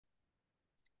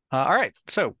All right,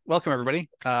 so welcome everybody.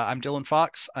 I'm Dylan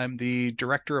Fox. I'm the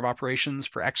Director of Operations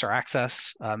for XR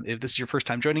Access. If this is your first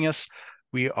time joining us,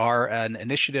 we are an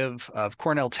initiative of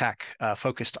Cornell Tech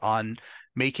focused on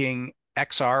making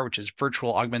XR, which is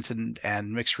virtual, augmented,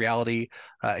 and mixed reality,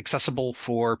 accessible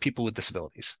for people with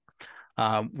disabilities.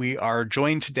 We are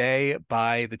joined today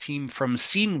by the team from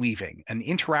Scene Weaving, an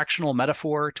interactional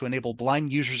metaphor to enable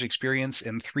blind users' experience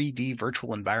in 3D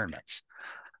virtual environments.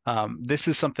 This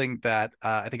is something that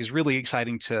I think is really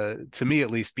exciting to me at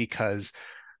least because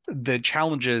the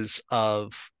challenges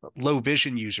of low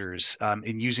vision users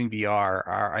in using VR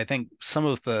are, I think, some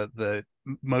of the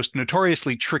most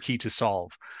notoriously tricky to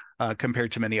solve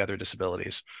compared to many other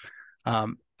disabilities. I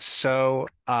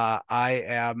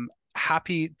am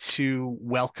happy to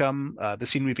welcome the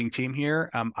scene weaving team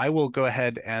here. I will go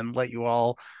ahead and let you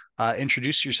all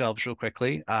introduce yourselves real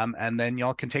quickly, and then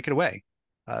y'all can take it away.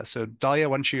 So Dahlia,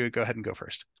 why don't you go ahead and go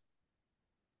first?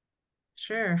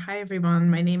 Sure. Hi, everyone.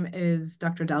 My name is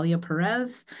Dr. Dalia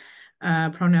Perez.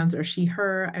 Pronouns are she,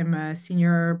 her. I'm a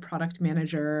senior product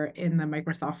manager in the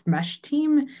Microsoft Mesh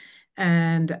team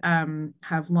and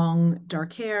have long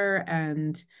dark hair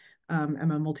and am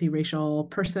a multiracial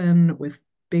person with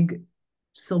big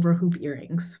silver hoop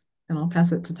earrings. And I'll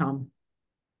pass it to Tom.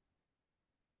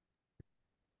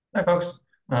 Hi, folks.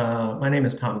 My name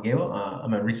is Tom Gale.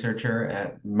 I'm a researcher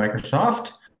at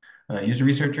Microsoft, user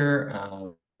researcher.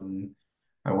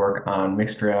 I work on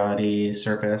mixed reality,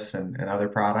 Surface, and other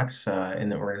products in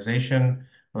the organization,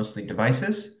 mostly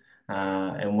devices.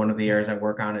 And one of the areas I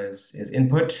work on is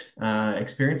input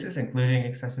experiences, including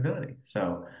accessibility.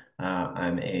 So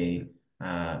I'm a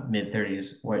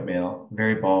mid-30s white male,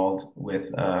 very bald,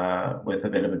 with a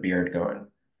bit of a beard going,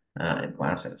 and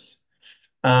glasses.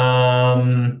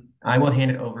 I will hand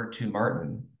it over to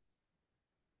Martin.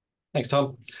 Thanks,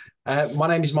 Tom. My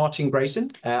name is Martin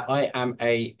Grayson. I am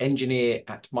an engineer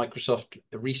at Microsoft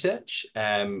Research.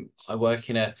 I work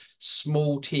in a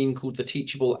small team called the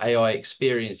Teachable AI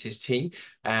Experiences team,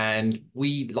 and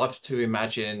we love to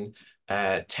imagine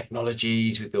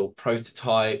technologies. We build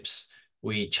prototypes.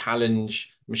 We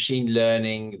challenge machine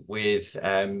learning with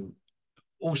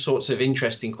all sorts of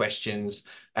interesting questions,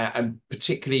 and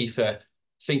particularly for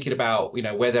thinking about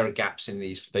where there are gaps in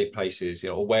these places,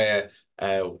 or where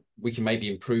we can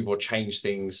maybe improve or change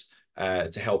things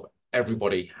to help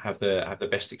everybody have the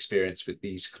best experience with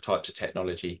these types of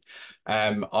technology.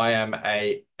 I am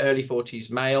a early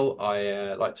 40s male.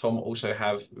 I like Tom also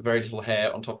have very little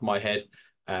hair on top of my head.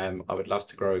 I would love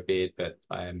to grow a beard, but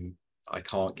I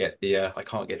can't get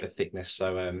the thickness,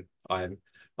 so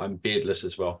I'm beardless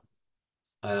as well.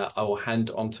 I will hand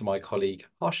on to my colleague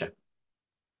Harsha.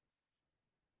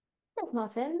 Thanks,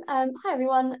 Martin. Hi,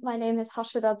 everyone. My name is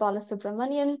Harshada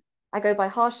Balasubramanian. I go by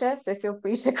Harsha, so feel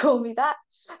free to call me that.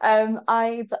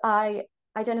 I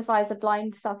identify as a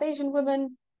blind South Asian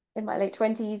woman in my late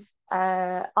 20s.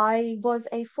 I was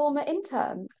a former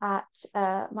intern at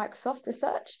Microsoft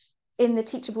Research in the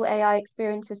Teachable AI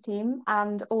Experiences team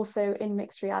and also in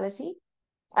mixed reality.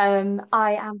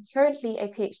 I am currently a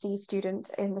PhD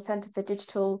student in the Centre for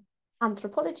Digital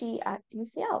Anthropology at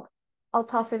UCL. I'll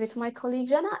pass over to my colleague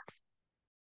Janat.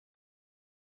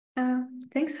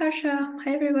 Thanks, Harsha.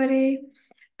 Hi, everybody.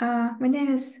 My name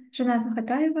is Janat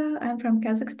Mukhataeva. I'm from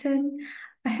Kazakhstan.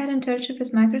 I had an internship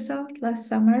with Microsoft last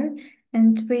summer,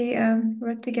 and we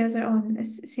worked together on a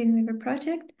Scene Weaver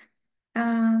project.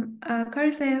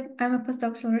 Currently, I'm a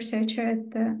postdoctoral researcher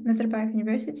at the Nazarbayev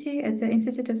University at the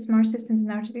Institute of Smart Systems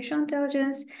and Artificial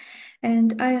Intelligence,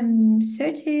 and I am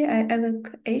 30. I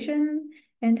look Asian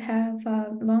and have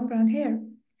long brown hair.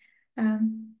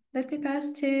 Let me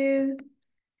pass to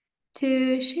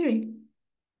Shiri.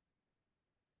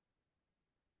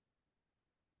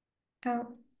 Oh,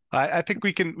 I think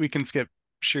we can skip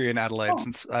Shiri and Adelaide Oh,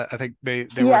 since I think they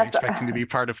weren't yes. expecting to be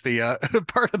part of the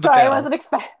part of the Sorry, panel.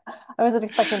 I wasn't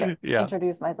expecting to Yeah,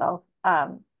 introduce myself.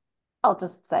 I'll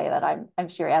just say that I'm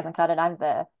Shiri Azenkat and I'm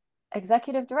the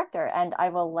executive director, and I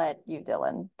will let you,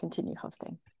 Dylan, continue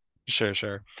hosting. sure.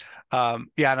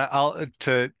 Yeah, and I'll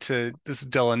to this is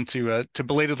Dylan to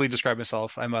belatedly describe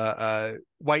myself. I'm a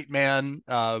white man,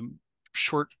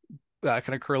 short, kind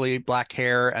of curly black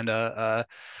hair, and a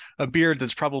beard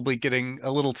that's probably getting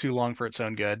a little too long for its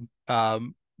own good.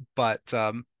 But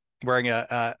wearing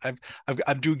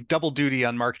I'm doing double duty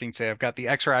on marketing today. I've got the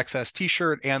XR Access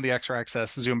T-shirt and the XR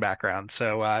Access Zoom background.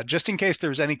 So just in case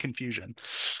there's any confusion.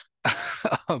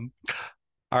 um,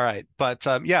 all right, but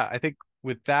yeah, I think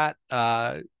with that,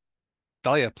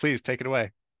 Dahlia, please take it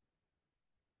away.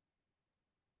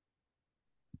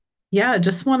 Yeah,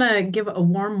 just want to give a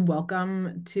warm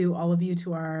welcome to all of you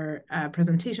to our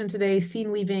presentation today, Scene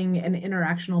Weaving, an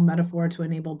Interactional Metaphor to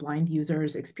Enable Blind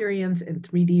Users Experience in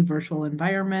 3D Virtual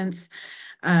Environments.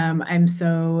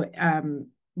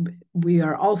 We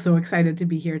are also excited to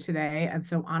be here today and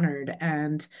so honored.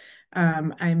 And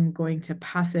I'm going to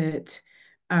pass it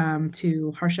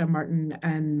to Harsha, Martin,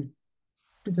 and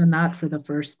Zanat for the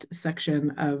first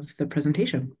section of the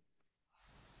presentation.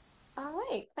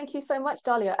 All right, thank you so much,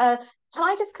 Dahlia. Can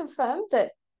I just confirm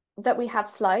that we have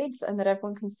slides and that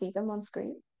everyone can see them on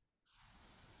screen?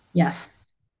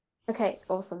 Yes. Okay,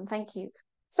 awesome, thank you.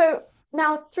 So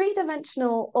now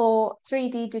 3-dimensional or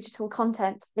 3D digital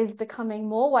content is becoming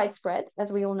more widespread,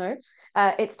 as we all know.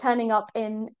 It's turning up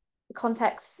in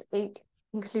contexts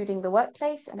including the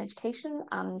workplace and education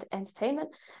and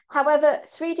entertainment. However,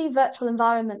 3D virtual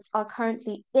environments are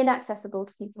currently inaccessible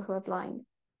to people who are blind.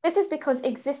 This is because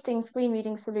existing screen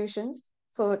reading solutions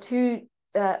for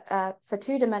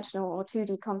two-dimensional or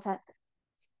 2D content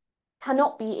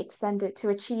cannot be extended to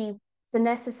achieve the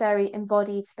necessary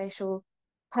embodied spatial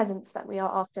presence that we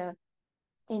are after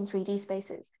in 3D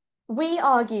spaces. We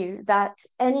argue that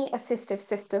any assistive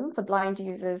system for blind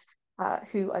users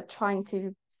who are trying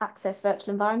to access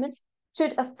virtual environments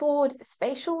should afford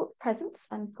spatial presence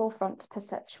and forefront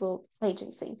perceptual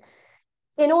agency.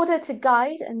 In order to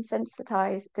guide and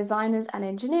sensitize designers and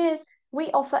engineers,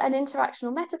 we offer an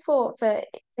interactional metaphor for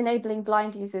enabling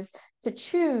blind users to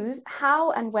choose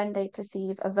how and when they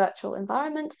perceive a virtual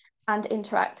environment and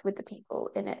interact with the people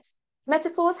in it.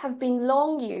 Metaphors have been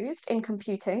long used in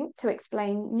computing to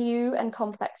explain new and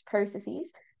complex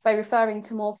processes by referring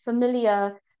to more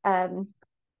familiar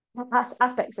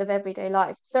aspects of everyday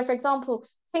life. So, for example,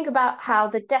 think about how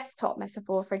the desktop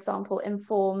metaphor, for example,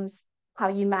 informs how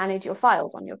you manage your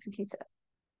files on your computer.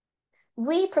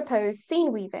 We propose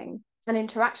scene weaving, an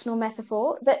interactional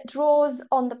metaphor that draws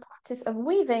on the practice of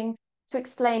weaving to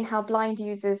explain how blind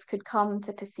users could come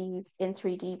to perceive in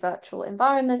 3D virtual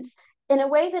environments in a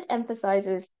way that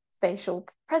emphasizes spatial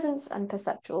presence and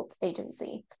perceptual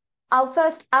agency. I'll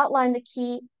first outline the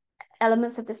key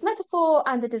elements of this metaphor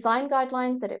and the design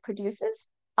guidelines that it produces.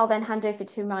 I'll then hand over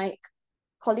to my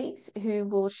colleagues who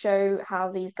will show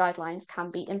how these guidelines can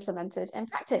be implemented in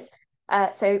practice.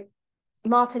 So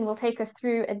Martin will take us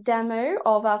through a demo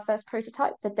of our first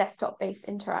prototype for desktop-based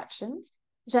interactions.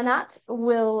 Janat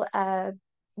will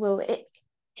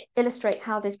illustrate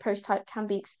how this prototype can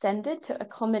be extended to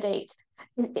accommodate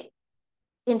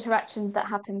interactions that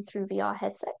happen through VR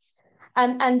headsets.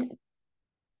 And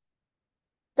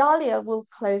Dahlia will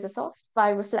close us off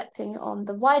by reflecting on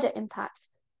the wider impact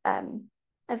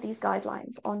of these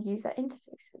guidelines on user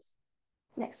interfaces.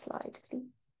 Next slide, please.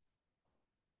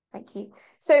 Thank you.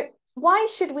 So why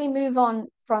should we move on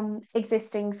from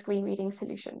existing screen reading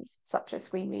solutions, such as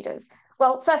screen readers?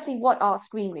 Well, firstly, what are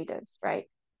screen readers, right?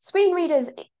 Screen readers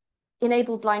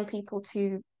enable blind people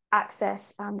to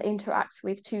access and interact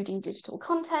with 2D digital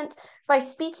content by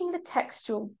speaking the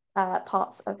textual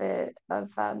parts of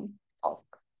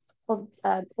all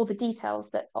the details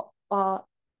that are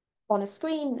on a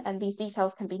screen, and these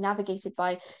details can be navigated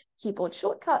by keyboard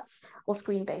shortcuts or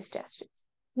screen-based gestures.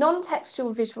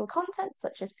 Non-textual visual content,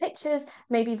 such as pictures,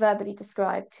 may be verbally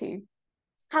described too.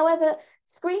 However,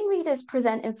 screen readers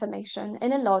present information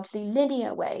in a largely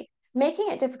linear way, making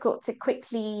it difficult to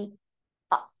quickly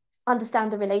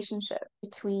understand the relationship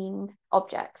between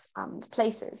objects and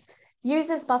places.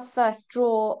 Users must first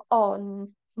draw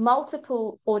on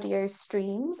multiple audio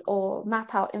streams or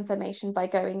map out information by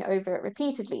going over it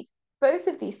repeatedly. Both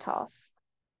of these tasks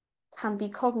can be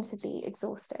cognitively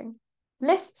exhausting.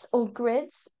 Lists or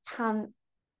grids can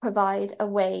provide a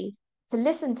way to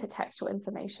listen to textual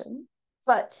information,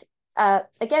 but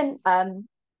again,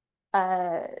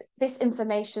 this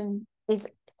information is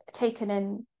taken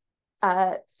in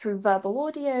through verbal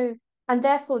audio, and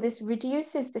therefore this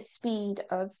reduces the speed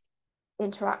of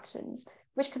interactions,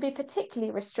 which can be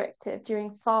particularly restrictive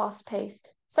during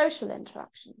fast-paced social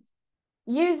interactions.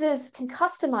 Users can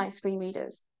customize screen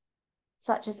readers,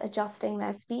 such as adjusting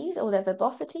their speed or their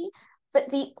verbosity, but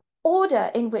the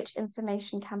order in which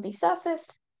information can be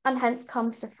surfaced and hence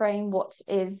comes to frame what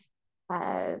is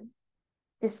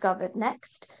discovered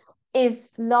next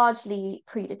is largely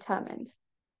predetermined.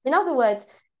 In other words,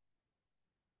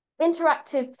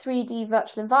 interactive 3D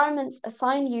virtual environments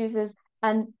assign users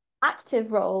an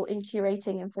active role in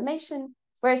curating information,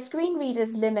 whereas screen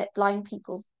readers limit blind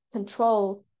people's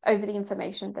control over the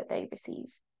information that they receive.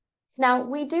 Now,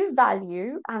 we do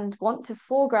value and want to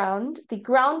foreground the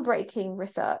groundbreaking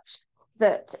research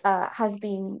that has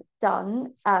been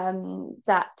done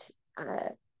that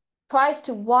tries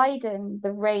to widen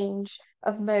the range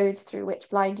of modes through which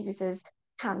blind users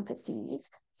can perceive,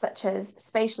 such as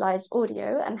spatialized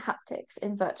audio and haptics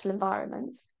in virtual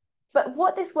environments. But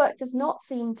what this work does not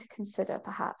seem to consider,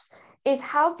 perhaps, is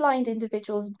how blind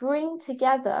individuals bring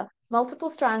together multiple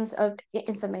strands of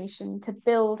information to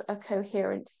build a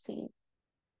coherent scene.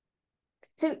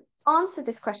 To answer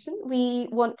this question, we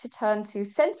want to turn to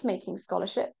sense-making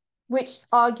scholarship, which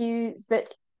argues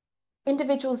that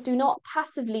individuals do not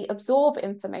passively absorb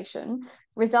information,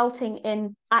 resulting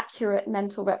in accurate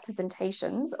mental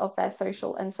representations of their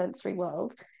social and sensory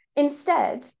world.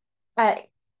 Instead,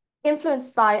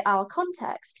 influenced by our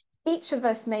context, each of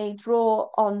us may draw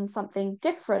on something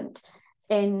different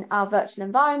in our virtual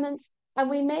environments, and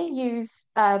we may use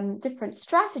different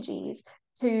strategies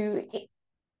to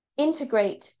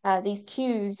integrate these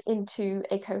cues into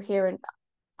a coherent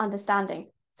understanding.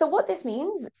 So what this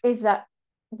means is that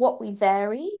what we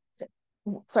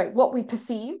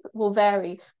perceive will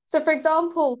vary. So for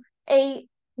example, a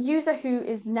user who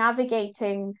is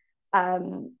navigating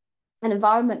an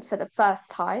environment for the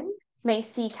first time may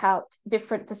seek out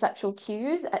different perceptual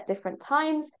cues at different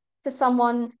times to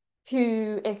someone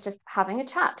who is just having a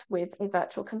chat with a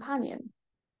virtual companion.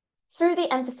 Through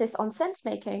the emphasis on sense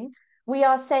making, we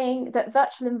are saying that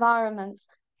virtual environments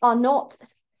are not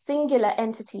singular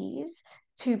entities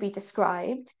to be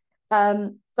described,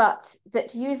 but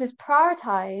that users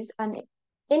prioritize and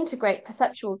integrate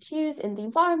perceptual cues in the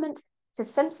environment to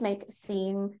sense make a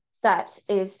scene that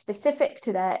is specific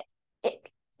to their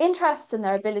interests and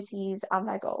their abilities and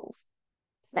their goals.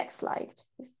 Next slide,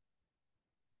 please.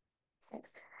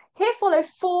 Thanks. Here follow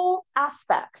 4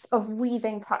 aspects of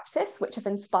weaving practice which have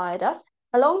inspired us,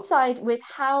 alongside with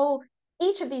how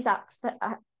each of these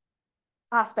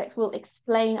aspects will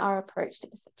explain our approach to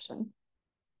perception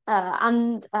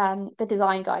and the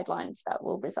design guidelines that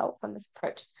will result from this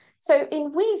approach. So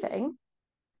in weaving,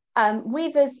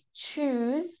 weavers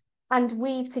choose and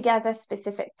weave together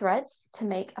specific threads to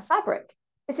make a fabric.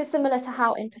 This is similar to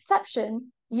how in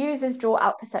perception, users draw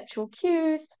out perceptual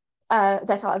cues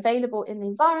that are available in the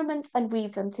environment and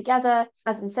weave them together,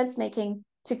 as in sense making,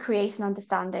 to create an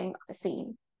understanding of a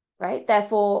scene, right?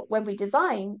 Therefore, when we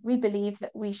design, we believe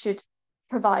that we should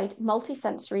provide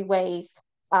multisensory ways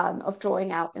of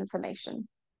drawing out information.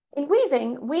 In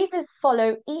weaving, weavers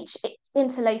follow each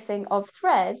interlacing of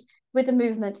thread with the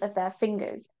movement of their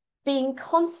fingers, being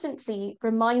constantly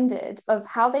reminded of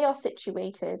how they are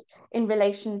situated in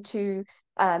relation to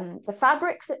the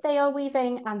fabric that they are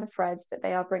weaving and the threads that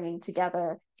they are bringing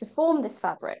together to form this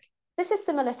fabric. This is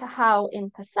similar to how in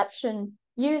perception,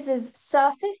 users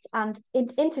surface and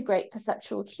integrate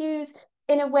perceptual cues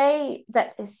in a way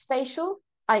that is spatial,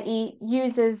 i.e.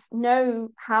 users know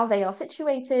how they are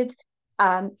situated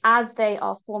as they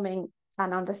are forming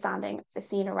an understanding of the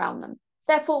scene around them.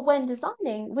 Therefore, when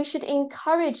designing, we should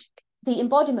encourage the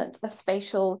embodiment of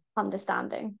spatial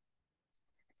understanding.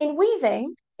 In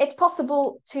weaving, it's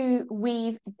possible to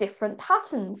weave different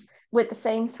patterns with the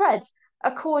same threads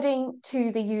according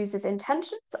to the user's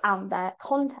intentions and their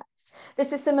context.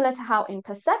 This is similar to how in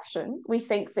perception, we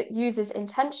think that users'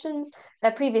 intentions,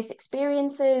 their previous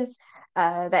experiences,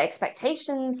 their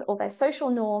expectations, or their social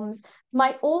norms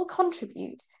might all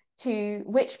contribute to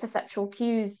which perceptual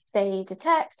cues they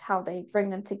detect, how they bring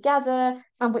them together,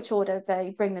 and which order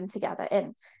they bring them together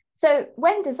in. So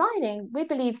when designing, we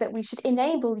believe that we should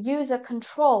enable user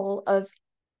control of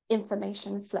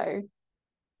information flow.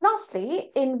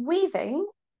 Lastly, in weaving,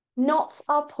 knots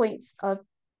are points of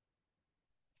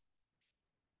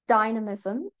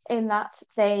dynamism in that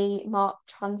they mark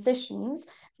transitions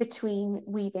between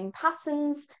weaving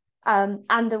patterns,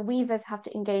 and the weavers have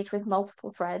to engage with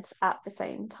multiple threads at the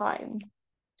same time.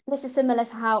 This is similar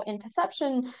to how in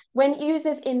perception, when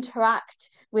users interact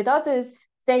with others,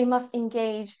 they must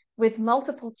engage with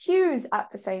multiple cues at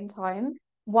the same time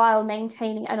while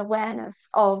maintaining an awareness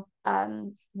of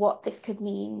what this could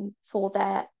mean for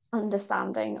their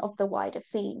understanding of the wider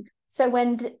scene. So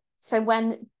when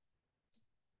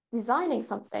designing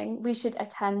something, we should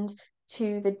attend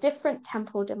to the different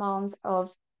temporal demands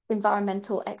of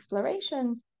environmental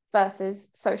exploration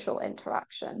versus social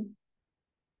interaction.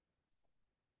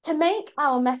 To make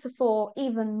our metaphor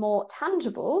even more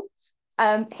tangible,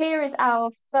 here is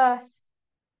our first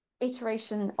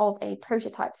iteration of a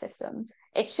prototype system.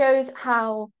 It shows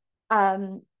how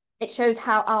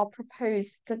our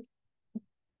proposed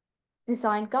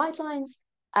design guidelines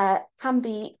can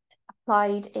be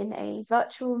applied in a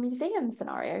virtual museum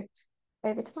scenario.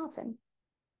 Over to Martin.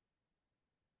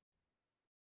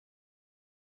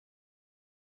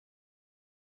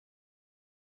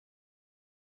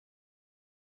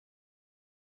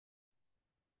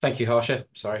 Thank you, Harsha.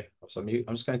 Sorry, I was on mute.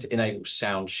 I'm just going to enable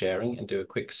sound sharing and do a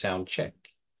quick sound check.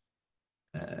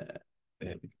 There we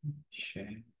go. Share.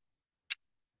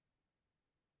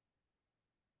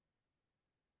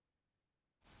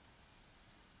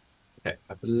 Okay,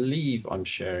 I believe I'm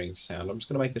sharing sound. I'm just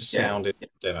going to make a sound in the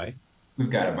demo.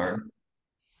 We've got it, Martin.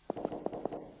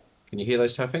 Can you hear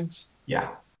those tappings?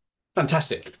 Yeah.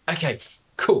 Fantastic. Okay,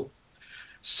 cool.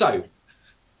 So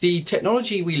the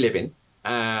technology we live in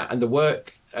and the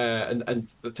work and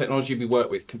the technology we work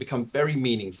with can become very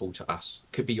meaningful to us.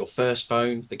 It could be your first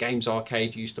phone, the games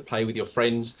arcade you used to play with your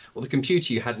friends, or the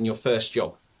computer you had in your first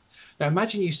job. Now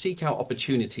imagine you seek out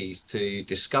opportunities to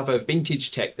discover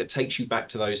vintage tech that takes you back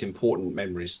to those important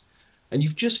memories. And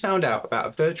you've just found out about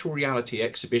a virtual reality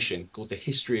exhibition called The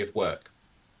History of Work.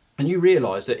 And you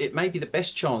realize that it may be the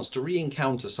best chance to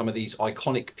re-encounter some of these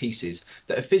iconic pieces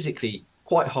that are physically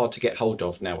quite hard to get hold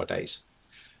of nowadays.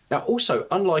 Now, also,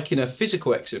 unlike in a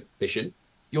physical exhibition,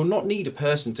 you'll not need a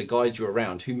person to guide you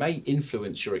around who may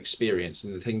influence your experience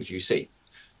and the things you see.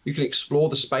 You can explore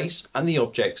the space and the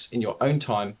objects in your own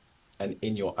time and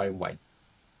in your own way.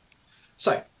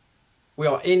 So, we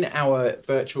are in our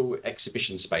virtual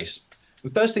exhibition space.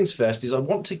 And first things first is I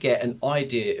want to get an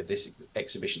idea of this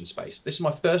exhibition space. This is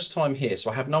my first time here, so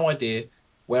I have no idea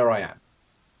where I am.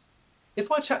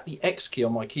 If I tap the X key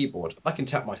on my keyboard, I can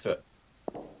tap my foot.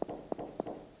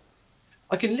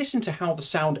 I can listen to how the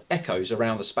sound echoes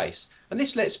around the space, and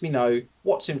this lets me know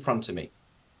what's in front of me.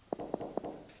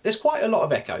 There's quite a lot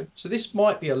of echo, so this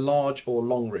might be a large or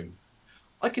long room.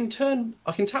 I can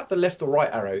tap the left or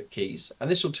right arrow keys, and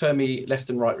this will turn me left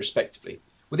and right respectively.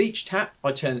 With each tap,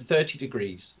 I turn 30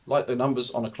 degrees, like the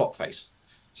numbers on a clock face.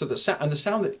 So the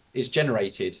sound that is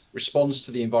generated responds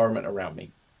to the environment around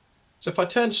me. So if I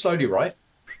turn slowly right,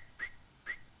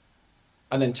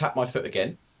 and then tap my foot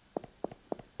again,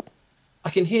 I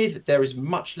can hear that there is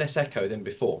much less echo than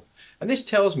before. And this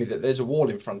tells me that there's a wall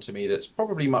in front of me that's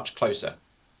probably much closer.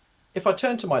 If I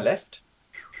turn to my left,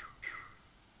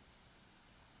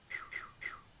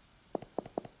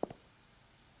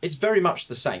 it's very much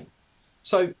the same.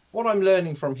 So what I'm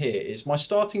learning from here is my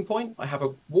starting point. I have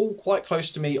a wall quite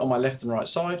close to me on my left and right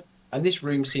side, and this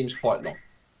room seems quite long.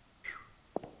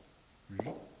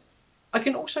 I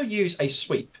can also use a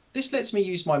sweep. This lets me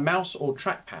use my mouse or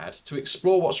trackpad to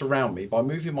explore what's around me by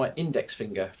moving my index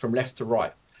finger from left to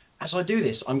right. As I do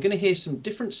this, I'm going to hear some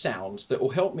different sounds that will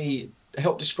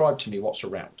help describe to me what's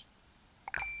around.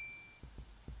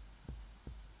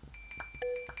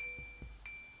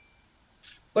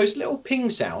 Those little ping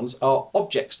sounds are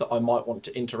objects that I might want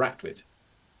to interact with.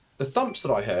 The thumps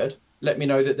that I heard let me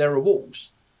know that there are walls.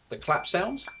 The clap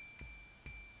sounds,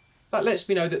 that lets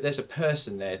me know that there's a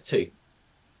person there too.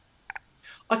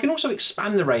 I can also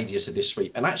expand the radius of this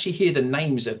sweep and actually hear the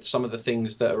names of some of the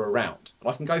things that are around. And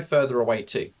I can go further away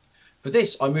too. For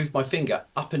this, I move my finger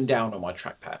up and down on my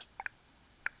trackpad.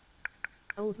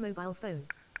 Old mobile phone,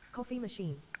 coffee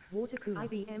machine, water cooler,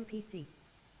 IBM PC.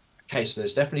 Okay, so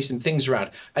there's definitely some things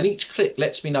around, and each click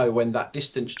lets me know when that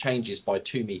distance changes by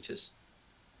 2 meters.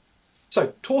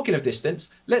 So talking of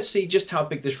distance, let's see just how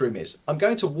big this room is. I'm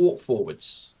going to walk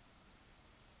forwards.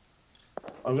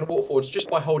 I'm going to walk forwards just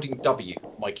by holding W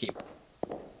on my keyboard.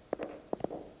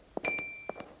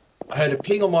 I heard a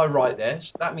ping on my right there,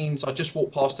 so that means I just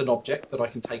walked past an object that I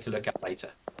can take a look at later.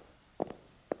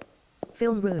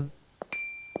 Film room.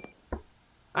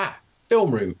 Ah,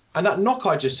 film room. And that knock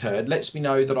I just heard lets me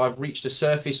know that I've reached a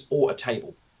surface or a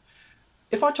table.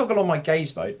 If I toggle on my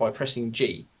gaze mode by pressing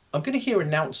G, I'm going to hear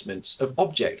announcements of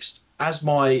objects as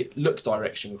my look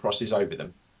direction crosses over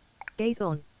them. Gaze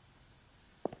on.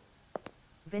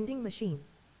 Vending machine.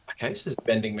 Okay, so there's a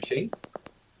vending machine.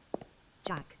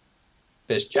 Jack.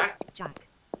 There's Jack. Jack.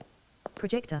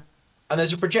 Projector. And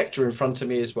there's a projector in front of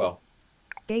me as well.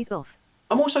 Gaze off.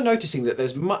 I'm also noticing that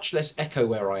there's much less echo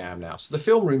where I am now. So the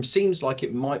film room seems like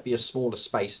it might be a smaller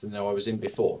space than I was in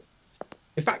before.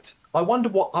 In fact, I wonder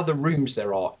what other rooms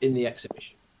there are in the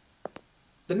exhibition.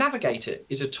 The navigator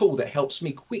is a tool that helps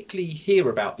me quickly hear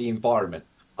about the environment.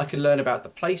 I can learn about the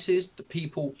places, the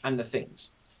people, and the things.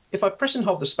 If I press and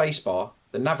hold the spacebar,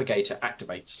 the navigator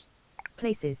activates.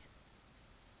 Places.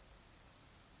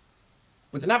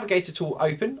 With the navigator tool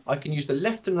open, I can use the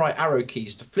left and right arrow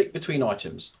keys to flick between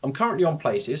items. I'm currently on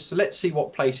places, so let's see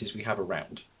what places we have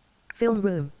around. Film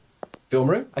room. Film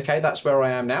room, okay, that's where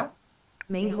I am now.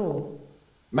 Main hall.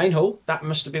 Main hall, that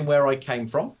must have been where I came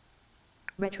from.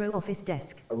 Retro office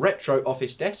desk. A retro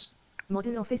office desk.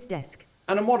 Modern office desk.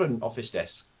 And a modern office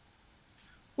desk.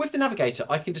 With the navigator,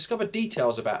 I can discover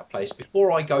details about a place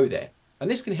before I go there, and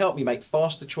this can help me make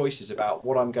faster choices about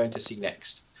what I'm going to see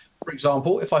next. For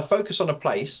example, if I focus on a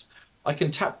place, I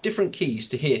can tap different keys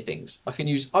to hear things. I can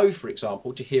use O, for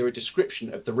example, to hear a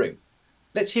description of the room.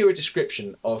 Let's hear a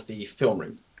description of the film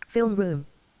room. Film room.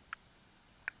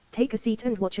 Take a seat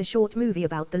and watch a short movie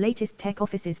about the latest tech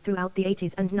offices throughout the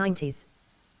 80s and 90s.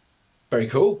 Very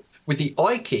cool. With the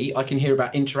I key, I can hear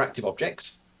about interactive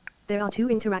objects. There are 2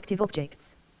 interactive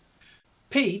objects.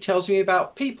 P tells me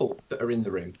about people that are in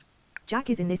the room. Jack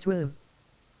is in this room.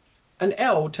 And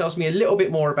L tells me a little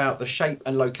bit more about the shape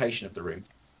and location of the room.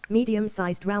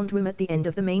 Medium-sized round room at the end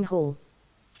of the main hall.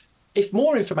 If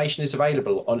more information is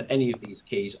available on any of these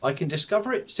keys, I can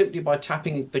discover it simply by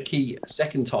tapping the key a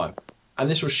second time,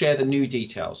 and this will share the new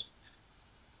details.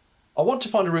 I want to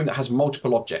find a room that has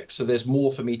multiple objects, so there's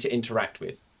more for me to interact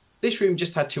with. This room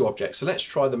just had 2 objects, so let's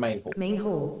try the main hall. Main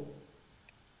hall.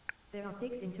 There are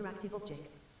 6 interactive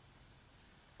objects.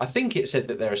 I think it said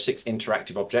that there are 6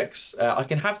 interactive objects. I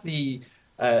can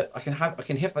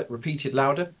hear that repeated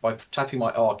louder by tapping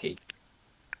my R key.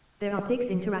 There are 6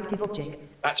 interactive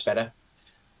objects. That's better.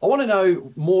 I want to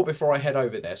know more before I head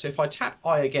over there. So if I tap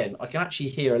I again, I can actually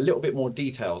hear a little bit more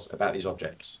details about these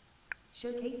objects.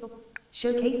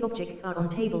 Showcase objects are on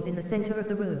tables in the center of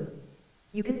the room.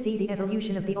 You can see the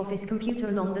evolution of the office computer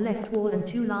along the left wall, and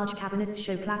 2 large cabinets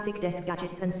show classic desk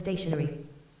gadgets and stationery.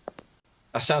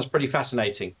 That sounds pretty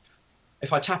fascinating.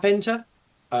 If I tap enter,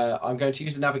 I'm going to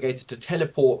use the navigator to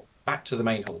teleport back to the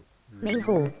main hall. Main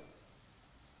hall.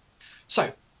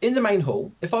 So, in the main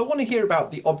hall, if I want to hear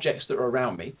about the objects that are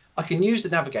around me, I can use the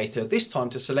navigator this time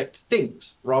to select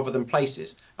things rather than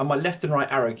places, and my left and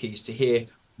right arrow keys to hear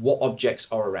what objects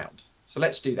are around. So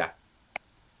let's do that.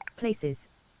 Places.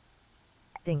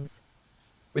 Things.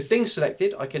 With things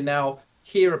selected, I can now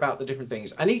hear about the different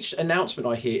things, and each announcement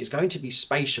I hear is going to be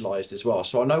spatialized as well,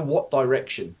 so I know what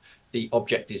direction the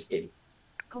object is in.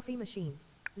 Coffee machine.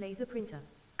 Laser printer.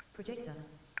 Projector.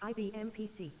 IBM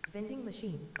PC. Vending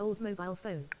machine. Old mobile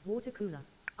phone. Water cooler.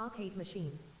 Arcade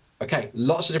machine. Okay,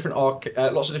 lots of different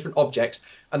objects,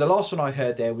 and the last one I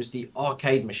heard there was the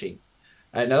arcade machine.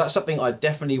 Now that's something I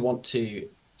definitely want to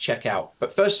check out.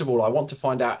 But first of all, I want to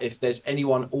find out if there's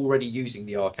anyone already using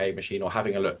the arcade machine or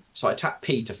having a look. So I tap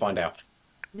P to find out.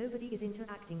 Nobody is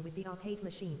interacting with the arcade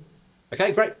machine.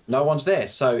 Okay, great. No one's there.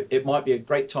 So it might be a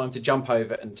great time to jump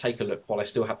over and take a look while I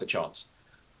still have the chance.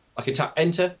 I can tap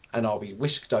enter and I'll be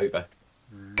whisked over.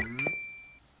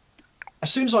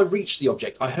 As soon as I reach the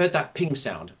object, I heard that ping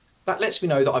sound. That lets me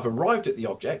know that I've arrived at the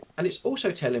object, and it's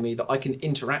also telling me that I can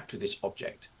interact with this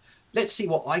object. Let's see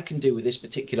what I can do with this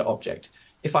particular object.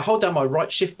 If I hold down my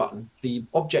right shift button, the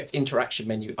object interaction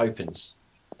menu opens.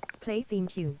 Play theme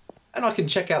tune. And I can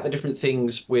check out the different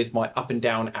things with my up and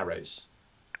down arrows.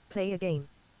 Play a game.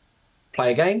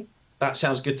 Play a game? That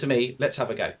sounds good to me. Let's have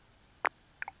a go.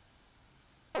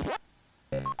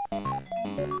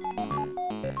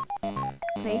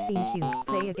 Play theme tune.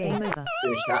 Play a game over.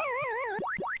 Finish that.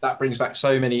 That brings back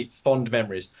so many fond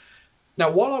memories. Now,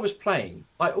 while I was playing,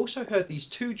 I also heard these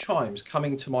 2 chimes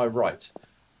coming to my right.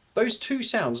 Those 2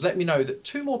 sounds let me know that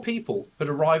 2 more people had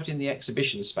arrived in the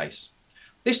exhibition space.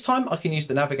 This time I can use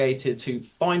the navigator to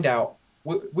find out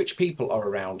which people are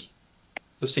around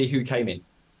to see who came in.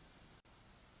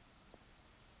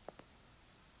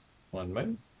 One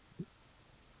moment.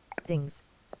 Things.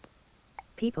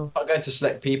 People. I'm going to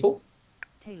select people.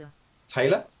 Taylor.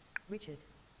 Taylor. Richard.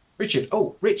 Richard.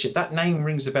 Oh, Richard. That name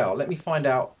rings a bell. Let me find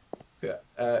out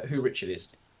who Richard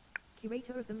is.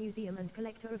 Curator of the museum and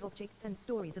collector of objects and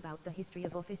stories about the history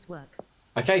of office work.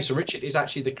 Okay, so Richard is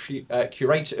actually the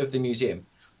curator of the museum.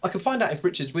 I can find out if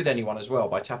Richard's with anyone as well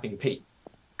by tapping P.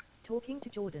 Talking to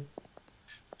Jordan.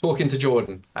 Talking to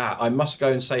Jordan. I must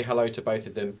go and say hello to both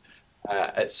of them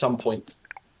at some point.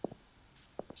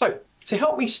 So, to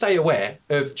help me stay aware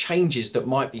of changes that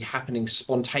might be happening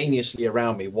spontaneously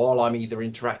around me while I'm either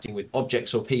interacting with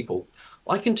objects or people,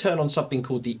 I can turn on something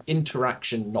called the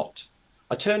interaction knot.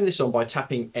 I turn this on by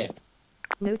tapping N.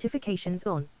 Notifications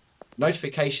on.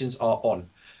 Notifications are on.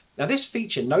 Now this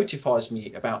feature notifies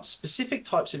me about specific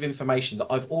types of information that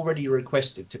I've already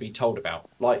requested to be told about,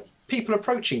 like people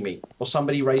approaching me or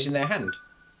somebody raising their hand.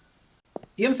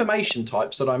 The information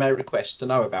types that I may request to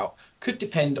know about could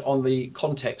depend on the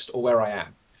context or where I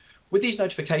am. With these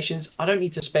notifications, I don't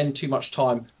need to spend too much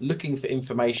time looking for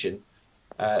information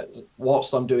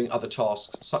whilst I'm doing other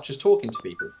tasks, such as talking to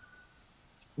people.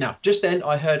 Now, just then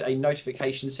I heard a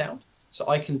notification sound, so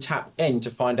I can tap N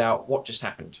to find out what just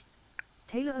happened.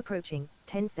 Taylor approaching,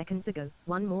 10 seconds ago.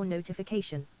 One more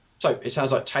notification. So it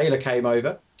sounds like Taylor came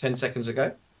over 10 seconds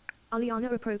ago.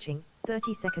 Aliana approaching,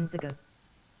 30 seconds ago.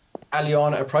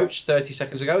 Aliana approached 30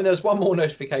 seconds ago, and there was one more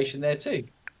notification there too.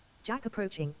 Jack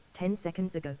approaching, 10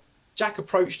 seconds ago. Jack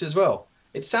approached as well.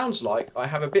 It sounds like I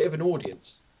have a bit of an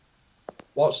audience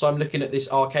whilst I'm looking at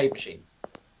this arcade machine.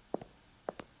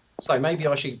 So maybe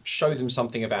I should show them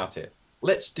something about it.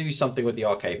 Let's do something with the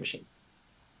arcade machine.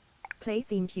 Play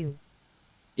theme tune.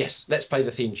 Yes, let's play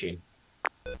the theme tune.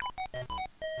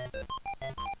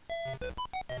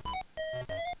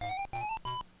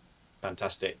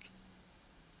 Fantastic.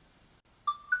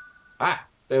 Ah,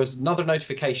 there was another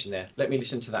notification there. Let me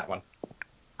listen to that one.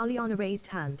 Aliana raised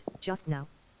hand, just now.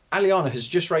 Aliana has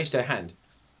just raised her hand.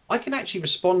 I can actually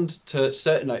respond to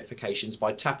certain notifications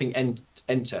by tapping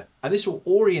enter, and this will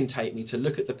orientate me to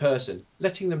look at the person,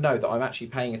 letting them know that I'm actually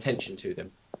paying attention to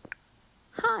them.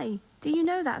 Hi, do you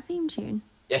know that theme tune?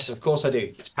 Yes, of course I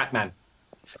do. It's Pac-Man.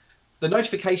 The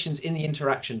notifications in the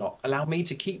interaction lock allow me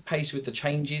to keep pace with the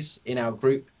changes in our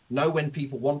group, know when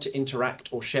people want to interact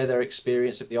or share their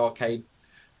experience of the arcade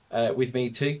with me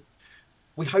too.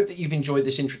 We hope that you've enjoyed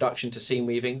this introduction to scene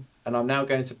weaving, and I'm now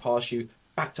going to pass you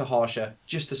back to Harsha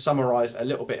just to summarize a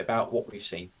little bit about what we've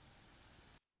seen.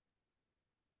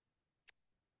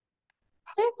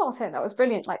 Martin, that was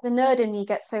brilliant. Like the nerd in me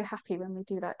gets so happy when we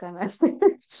do that demo.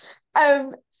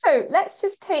 So let's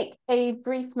just take a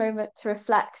brief moment to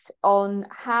reflect on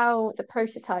how the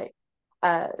prototype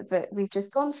that we've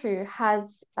just gone through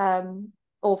has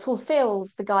or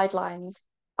fulfills the guidelines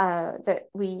that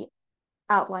we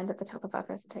outlined at the top of our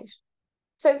presentation.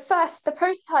 So first, the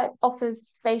prototype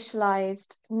offers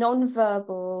spatialized,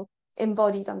 non-verbal,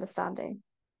 embodied understanding.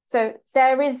 So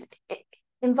there is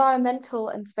environmental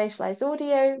and spatialized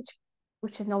audio,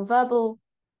 which is non-verbal.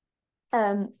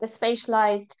 The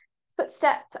spatialized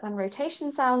footstep and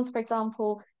rotation sounds, for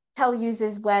example, tell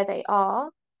users where they are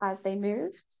as they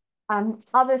move. And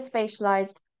other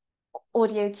spatialized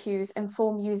audio cues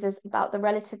inform users about the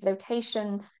relative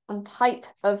location and type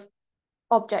of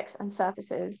objects and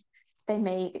surfaces they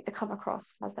may come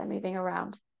across as they're moving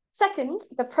around. Second,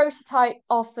 the prototype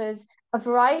offers a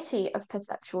variety of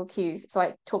perceptual cues. So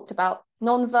I talked about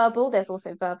non-verbal, there's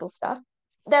also verbal stuff.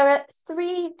 There are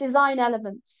 3 design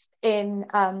elements in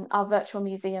our virtual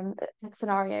museum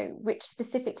scenario which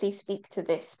specifically speak to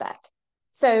this spec.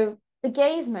 So the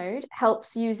gaze mode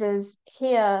helps users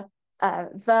hear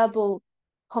verbal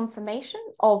confirmation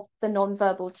of the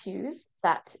non-verbal cues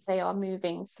that they are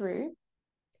moving through,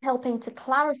 helping to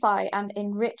clarify and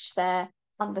enrich their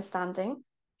understanding.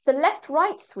 The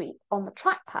left-right sweep on the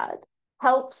trackpad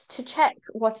helps to check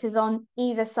what is on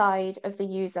either side of the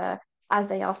user as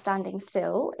they are standing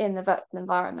still in the virtual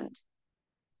environment.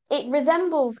 It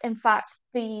resembles, in fact,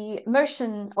 the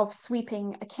motion of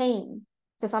sweeping a cane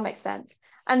to some extent.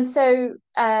 And so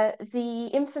the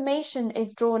information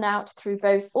is drawn out through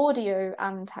both audio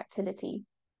and tactility.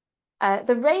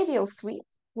 The radial sweep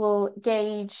will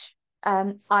gauge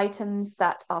items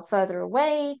that are further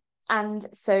away, and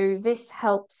so this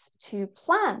helps to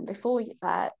plan before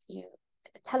you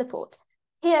teleport.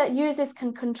 Here, users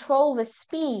can control the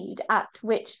speed at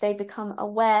which they become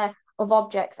aware of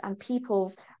objects and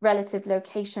people's relative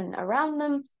location around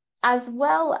them, as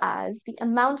well as the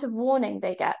amount of warning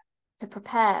they get to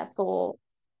prepare for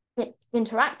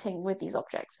interacting with these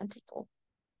objects and people.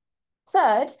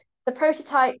 Third, the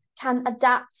prototype can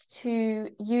adapt to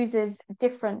users'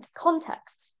 different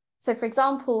contexts. So for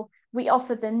example, we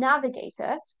offer the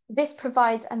navigator. This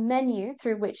provides a menu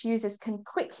through which users can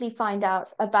quickly find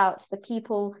out about the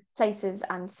people, places,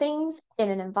 and things in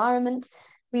an environment.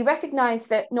 We recognize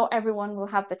that not everyone will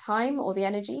have the time or the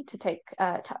energy to take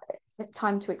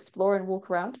time to explore and walk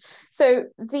around. So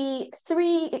the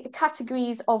 3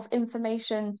 categories of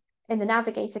information in the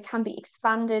navigator can be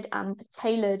expanded and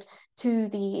tailored to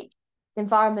the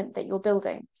environment that you're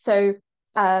building. So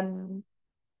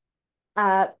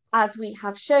as we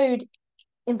have showed,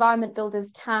 environment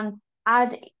builders can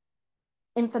add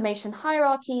information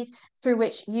hierarchies through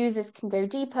which users can go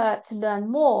deeper to learn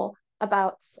more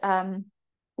about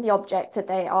the object that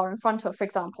they are in front of, for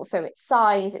example. So its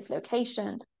size, its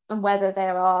location, and whether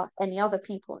there are any other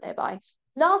people nearby.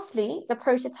 Lastly, the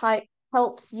prototype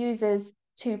helps users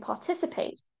to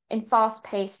participate in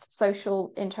fast-paced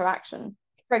social interaction.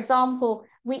 For example,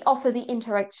 we offer the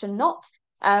interaction knot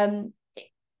to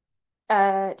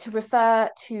refer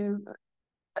to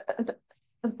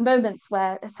moments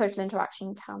where a social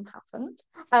interaction can happen.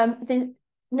 The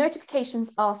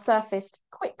notifications are surfaced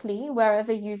quickly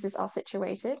wherever users are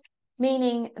situated,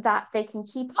 meaning that they can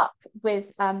keep up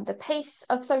with the pace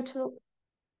of social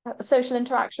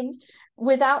interactions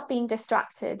without being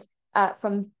distracted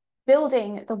from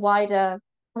building the wider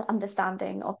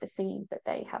understanding of the scene that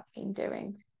they have been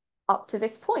doing up to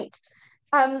this point.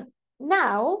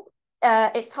 Now,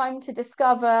 it's time to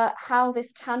discover how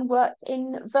this can work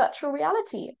in virtual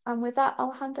reality. And with that,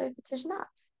 I'll hand over to Jeanette.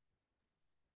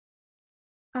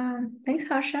 Thanks,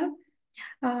 Harsha.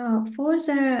 For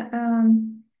the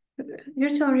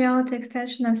virtual reality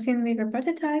extension of SceneWeaver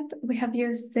prototype, we have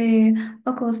used the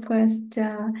Oculus Quest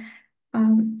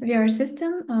VR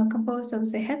system composed of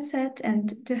the headset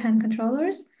and two hand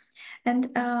controllers. And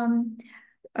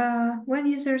when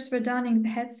users were donning the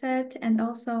headset and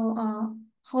also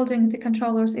holding the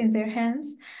controllers in their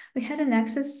hands, we had an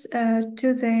access to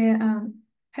the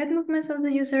head movements of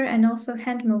the user and also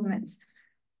hand movements.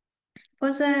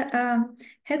 For the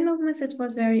head movements, it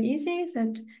was very easy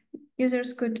that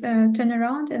users could turn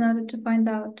around in order to find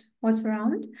out what's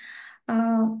around.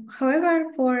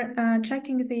 However, for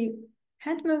tracking the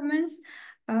hand movements,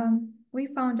 we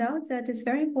found out that it's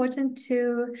very important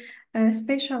to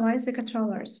spatialize the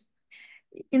controllers.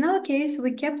 In our case,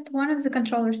 we kept one of the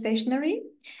controllers stationary,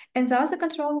 and the other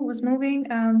controller was moving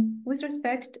with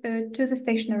respect to the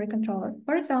stationary controller.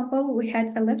 For example, we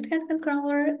had a left-hand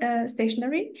controller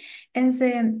stationary, and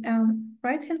the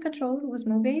right-hand controller was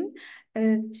moving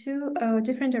to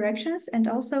different directions and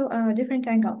also different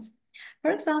angles.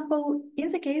 For example,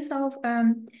 in the case of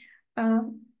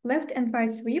left and right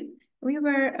sweep, we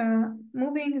were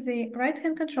moving the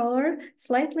right-hand controller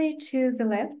slightly to the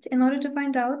left in order to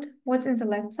find out what's in the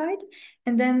left side,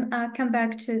 and then come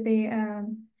back to the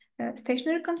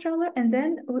stationary controller, and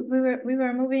then we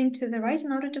were moving to the right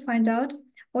in order to find out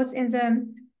what's in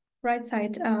the right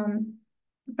side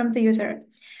from the user.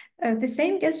 The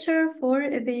same gesture for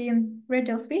the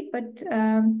radial sweep, but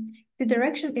the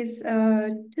direction is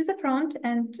to the front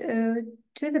and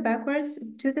to the backwards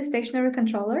to the stationary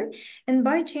controller. And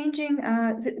by changing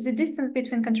the distance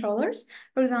between controllers,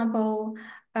 for example,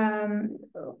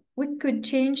 we could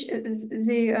change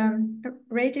the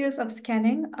radius of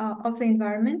scanning of the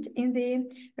environment in the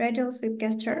radial sweep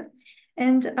gesture.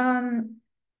 And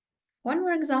one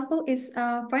more example is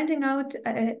finding out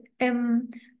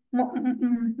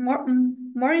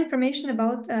more information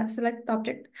about a selected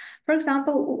object. For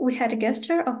example, we had a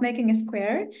gesture of making a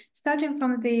square. Starting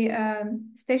from the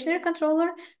stationary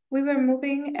controller, we were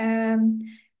moving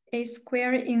a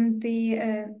square in the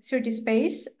 3D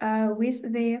space with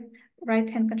the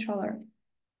right-hand controller.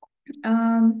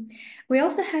 We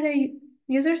also had a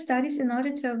user studies in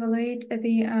order to evaluate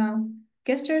the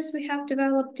gestures we have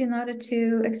developed in order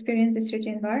to experience the 3D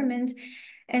environment.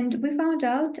 And we found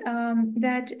out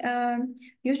that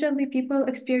usually people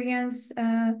experience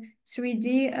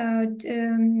 3D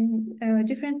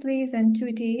differently than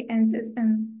 2D, and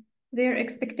their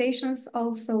expectations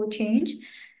also change,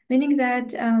 meaning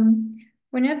that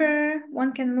whenever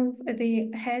one can move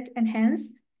the head and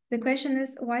hands, the question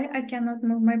is why I cannot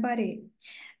move my body.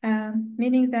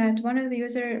 Meaning that one of the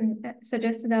users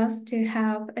suggested us to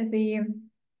have the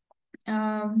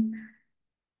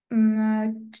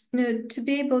to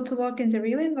be able to work in the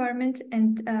real environment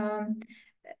and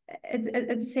at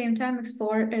the same time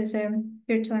explore the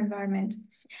virtual environment.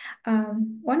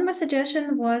 One more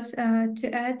suggestion was to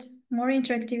add more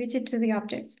interactivity to the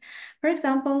objects. For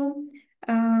example,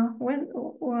 when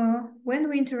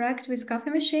we interact with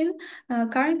coffee machine,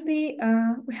 currently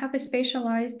we have a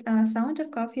spatialized sound of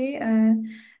coffee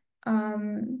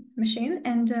machine,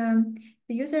 and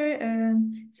the user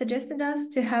suggested us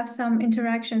to have some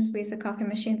interactions with the coffee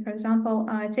machine. For example,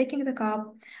 taking the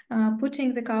cup,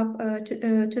 putting the cup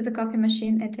to the coffee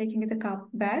machine and taking the cup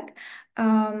back,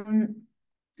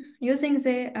 using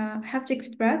the haptic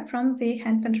feedback from the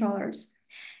hand controllers.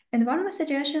 And one more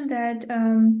suggestion that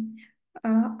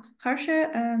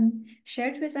Harsha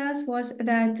shared with us was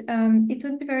that it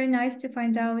would be very nice to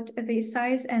find out the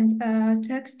size and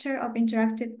texture of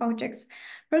interactive objects.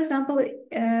 For example,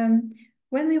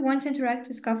 when we want to interact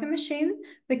with coffee machine,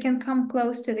 we can come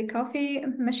close to the coffee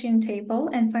machine table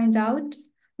and find out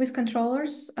with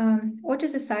controllers what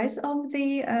is the size of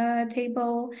the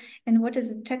table and what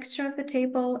is the texture of the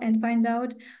table, and find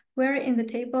out where in the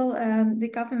table the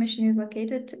coffee machine is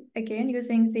located, again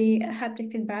using the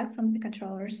haptic feedback from the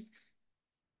controllers.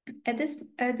 At this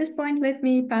point, let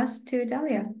me pass to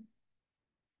Dalia.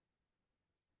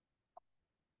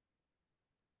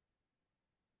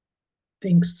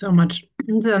 Thanks so much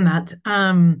on that.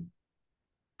 I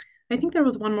think there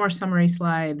was one more summary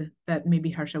slide that maybe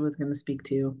Harsha was going to speak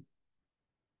to,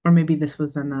 or maybe this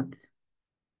was Zanat's.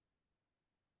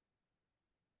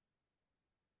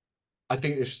 I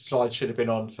think this slide should have been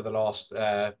on for the last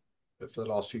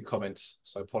few comments.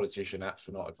 So apologies, Jeanette,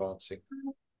 for not advancing.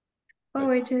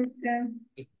 Oh, it is.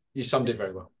 You summed it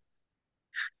very well.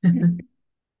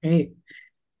 Great.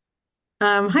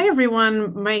 Hi,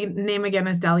 everyone. My name again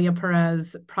is Dalia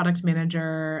Perez, product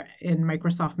manager in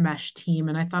Microsoft Mesh team.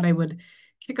 And I thought I would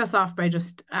kick us off by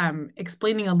just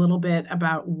explaining a little bit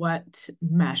about what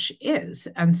Mesh is.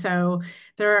 And so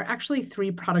there are actually three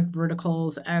product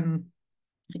verticals. And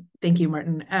thank you,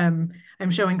 Martin. I'm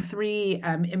showing three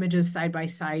images side by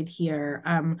side here.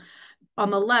 On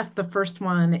the left, the first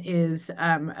one is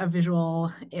a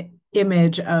visual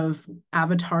image of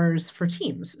avatars for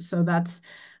teams. So that's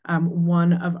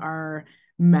one of our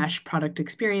Mesh product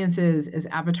experiences is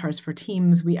avatars for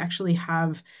teams. We actually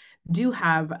do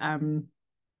have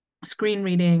screen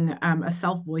reading, a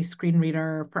self-voice screen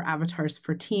reader for avatars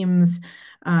for teams,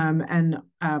 and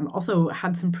also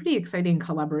had some pretty exciting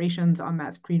collaborations on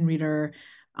that screen reader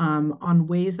on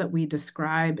ways that we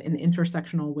describe in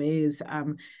intersectional ways.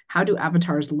 How do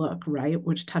avatars look, right?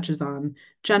 Which touches on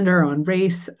gender, on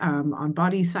race, on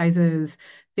body sizes,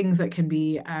 things that can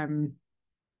be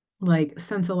like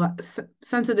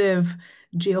sensitive,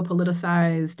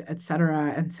 geopoliticized, et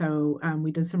cetera. And so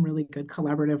we did some really good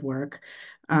collaborative work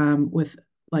with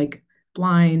like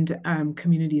blind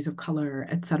communities of color,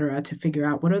 et cetera, to figure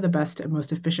out what are the best and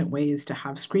most efficient ways to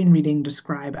have screen reading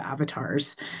describe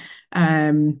avatars.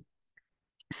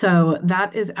 So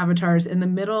that is avatars. In the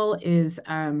middle is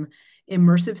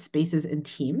immersive spaces in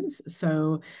teams.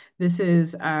 So this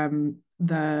is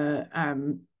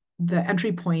the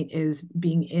entry point is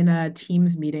being in a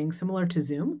Teams meeting similar to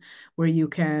Zoom, where you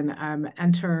can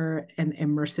enter an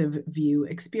immersive view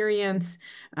experience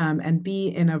and be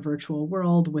in a virtual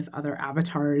world with other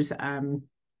avatars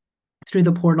through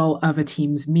the portal of a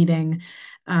Teams meeting.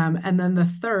 And then the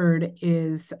third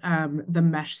is the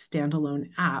Mesh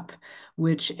standalone app,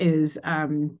 which is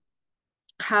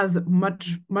has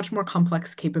much more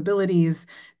complex capabilities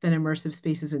than immersive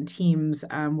spaces and teams,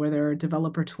 where there are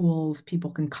developer tools, people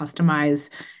can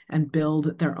customize and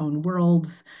build their own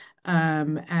worlds.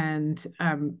 And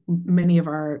many of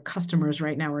our customers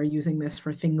right now are using this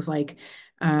for things like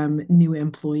new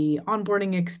employee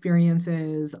onboarding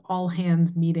experiences, all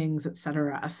hands meetings, et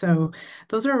cetera. So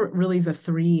those are really the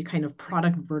three kind of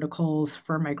product verticals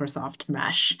for Microsoft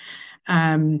Mesh.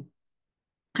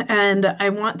 And I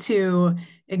want to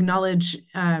acknowledge,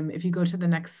 if you go to the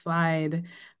next slide,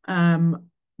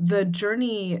 the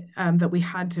journey that we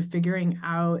had to figuring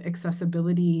out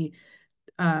accessibility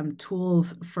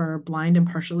tools for blind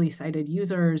and partially sighted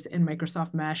users in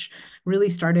Microsoft Mesh really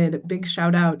started. Big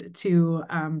shout out to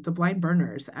the blind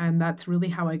burners. And that's really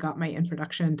how I got my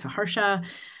introduction to Harsha.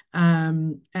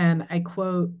 And I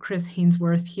quote Chris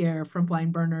Hainsworth here from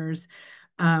Blind Burners,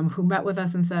 who met with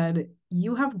us and said,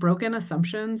 "You have broken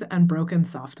assumptions and broken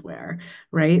software,"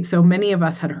 right? So many of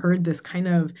us had heard this kind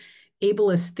of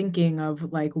ableist thinking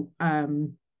of like,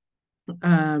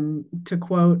 to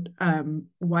quote,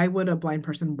 why would a blind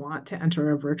person want to enter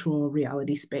a virtual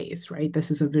reality space, right? This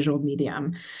is a visual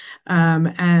medium.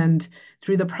 And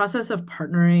through the process of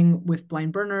partnering with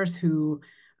blind burners who,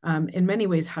 in many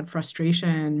ways, had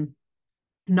frustration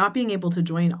not being able to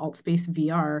join AltSpace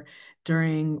VR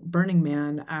during Burning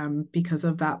Man because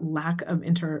of that lack of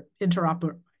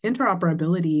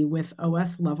interoperability with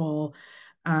OS level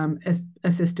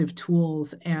assistive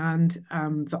tools and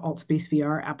the AltSpace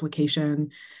VR application,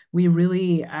 we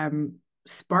really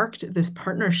sparked this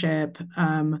partnership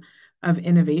of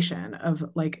innovation of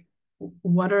like,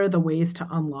 what are the ways to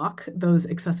unlock those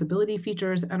accessibility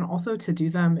features and also to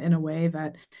do them in a way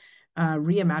that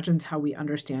reimagines how we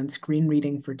understand screen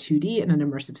reading for 2D in an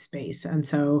immersive space. And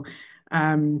so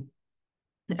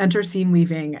enter scene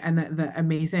weaving and the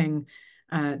amazing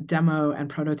demo and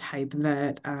prototype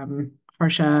that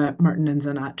Harsha, Martin, and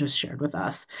Zanat just shared with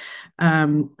us.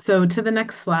 So to the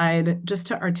next slide, just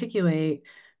to articulate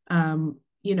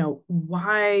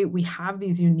why we have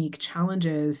these unique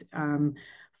challenges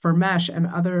for Mesh and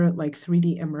other like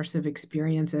 3D immersive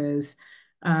experiences.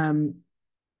 On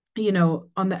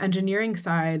the engineering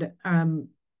side,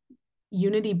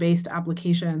 Unity-based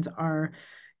applications are,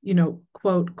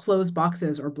 quote, closed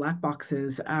boxes or black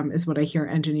boxes, is what I hear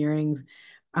engineering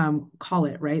call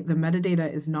it, right? The metadata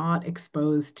is not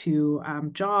exposed to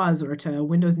JAWS or to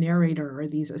Windows Narrator or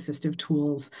these assistive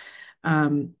tools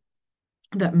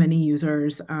that many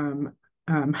users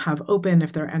have open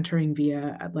if they're entering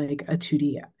via like a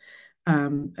 2D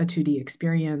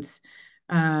experience.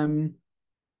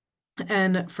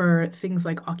 And for things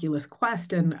like Oculus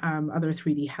Quest and other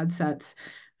 3D headsets,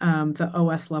 the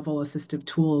OS level assistive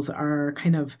tools are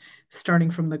kind of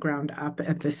starting from the ground up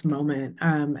at this moment.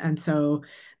 And so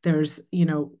there's,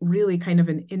 really kind of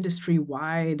an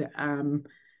industry-wide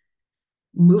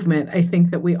movement I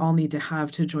think that we all need to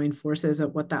have to join forces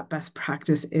at what that best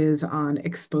practice is on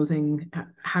exposing,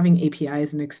 having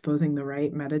APIs and exposing the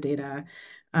right metadata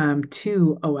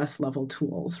to OS level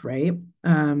tools, right?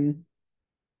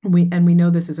 We know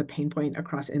this is a pain point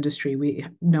across industry. We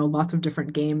know lots of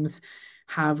different games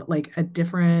have like a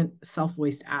different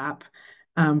self-voiced app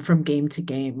from game to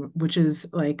game, which is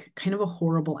like kind of a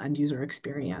horrible end user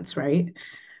experience, right?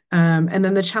 And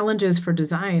then the challenges for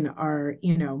design are,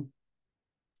 you know,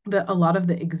 that a lot of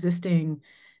the existing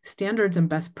standards and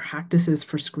best practices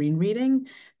for screen reading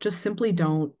just simply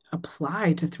don't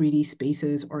apply to 3D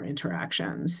spaces or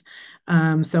interactions.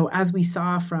 So as we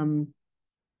saw from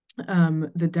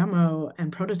the demo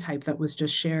and prototype that was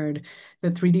just shared,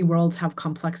 that 3D worlds have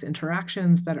complex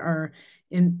interactions that are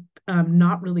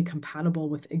not really compatible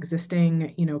with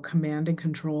existing, you know, command and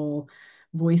control,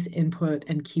 voice input,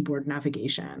 and keyboard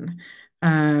navigation.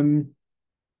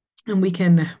 And we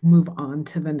can move on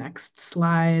to the next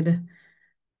slide.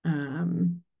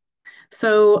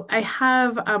 So I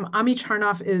have Ami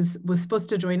Charnoff was supposed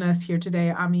to join us here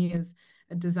today. Ami is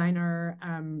a designer,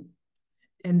 an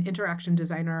interaction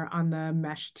designer on the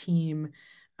Mesh team,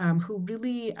 who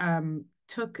really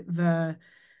took the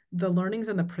learnings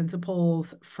and the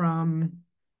principles from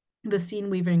the scene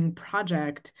weaving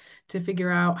project to figure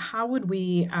out how would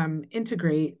we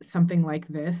integrate something like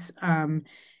this,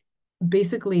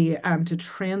 basically to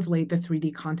translate the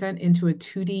 3D content into a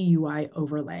 2D UI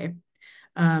overlay.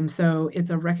 So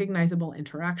it's a recognizable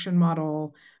interaction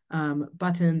model,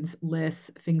 buttons,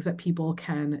 lists, things that people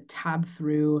can tab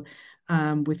through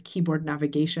with keyboard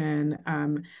navigation,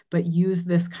 but use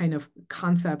this kind of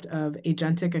concept of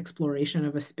agentic exploration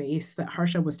of a space that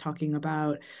Harsha was talking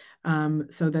about,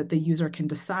 so that the user can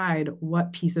decide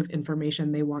what piece of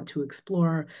information they want to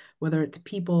explore, whether it's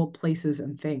people, places,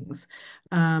 and things.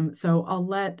 So I'll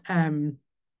let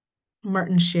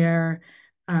Martin share.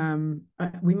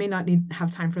 We may not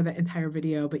have time for the entire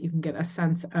video, but you can get a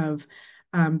sense of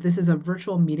this is a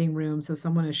virtual meeting room. So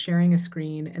someone is sharing a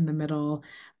screen in the middle,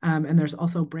 and there's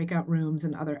also breakout rooms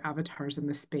and other avatars in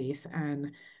the space.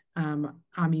 And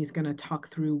Ami is going to talk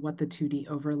through what the 2D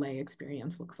overlay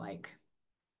experience looks like.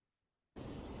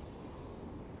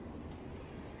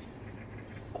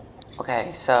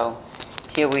 Okay, so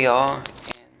here we are.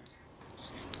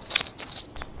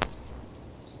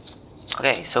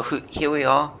 Here we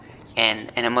are in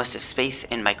an immersive space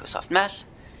in Microsoft Mesh.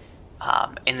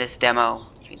 In this demo,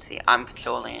 you can see I'm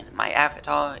controlling my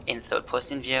avatar in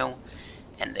third-person view,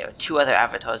 and there are two other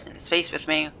avatars in the space with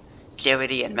me,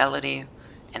 Charity and Melody,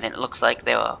 and then it looks like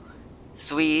there are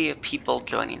 3 people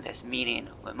joining this meeting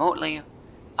remotely,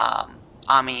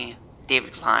 Ami,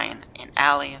 David Klein, and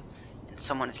Ali, and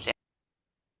someone is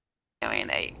sharing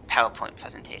a PowerPoint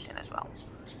presentation as well.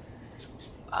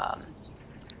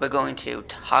 We're going to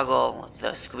toggle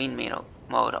the screen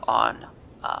mode on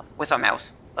with our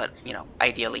mouse, but you know,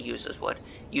 ideally users would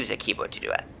use a keyboard to do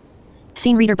it.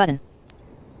 Scene reader button.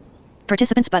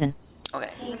 Participants button. Okay,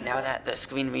 now that the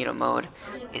screen reader mode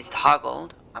is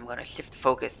toggled, I'm going to shift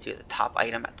focus to the top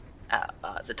item,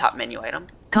 the top menu item.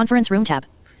 Conference room tab.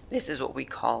 This is what we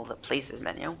call the Places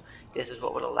menu. This is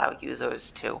what would allow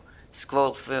users to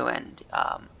scroll through and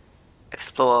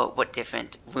explore what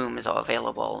different rooms are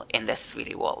available in this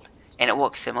 3D world. And it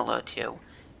works similar to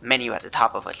menu at the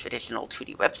top of a traditional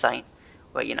 2D website,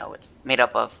 where, you know, it's made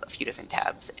up of a few different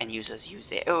tabs, and users use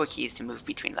their arrow keys to move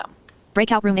between them.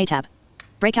 Breakout room A tab.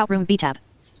 Breakout room B tab.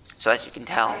 So as you can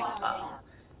tell,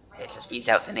 it just reads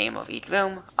out the name of each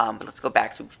room. But let's go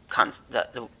back to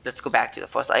the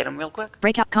first item real quick.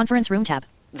 Breakout conference room tab.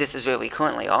 This is where we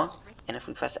currently are, and if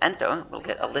we press enter, we'll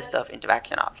get a list of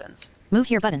interaction options. Move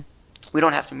here button. We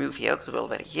don't have to move here because we're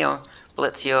already here, but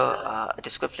let's hear a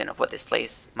description of what this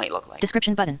place might look like.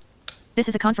 Description button. This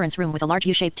is a conference room with a large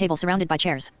U-shaped table surrounded by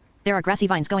chairs. There are grassy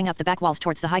vines going up the back walls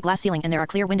towards the high glass ceiling, and there are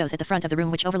clear windows at the front of the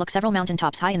room which overlook several mountain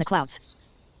tops high in the clouds.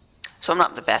 So I'm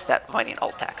not the best at writing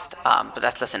alt text, but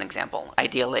that's just an example.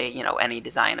 Ideally, you know, any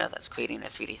designer that's creating a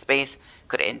 3D space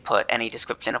could input any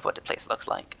description of what the place looks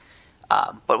like.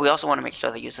 But we also want to make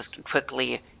sure that users can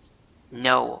quickly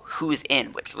know who's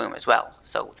in which room as well.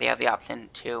 So they have the option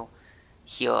to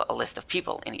hear a list of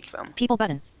people in each room. People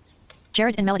button.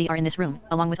 Jared and Melody are in this room,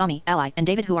 along with Ami, Ally, and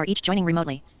David, who are each joining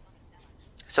remotely.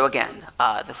 So again,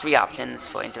 the 3 options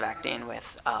for interacting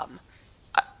with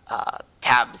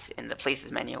tabs in the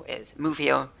Places menu is Move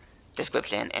Here,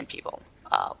 Description, and People.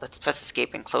 Let's press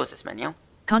Escape and close this menu.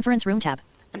 Conference Room tab.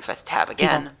 And press Tab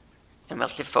again, People. And we'll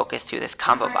shift focus to this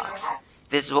combo box.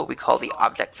 This is what we call the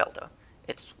Object Filter.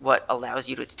 It's what allows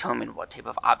you to determine what type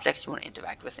of objects you want to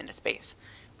interact with in a space.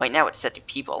 Right now it's set to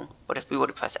People, but if we were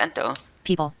to press Enter,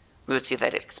 People. we would see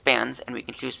that it expands, and we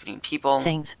can choose between people,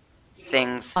 Things.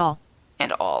 all,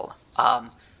 and all.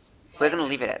 We're going to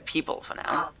leave it at people for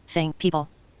now. People.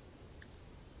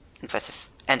 And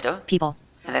press enter. People.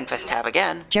 And then press tab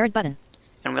again. Jared button.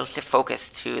 And we'll shift focus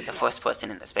to the first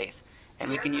person in the space. And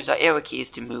we can use our arrow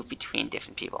keys to move between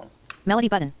different people. Melody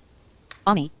button.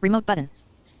 Ami, remote button.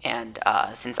 And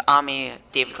since Ami,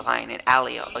 David Klein, and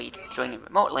Ali are each joining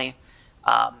remotely,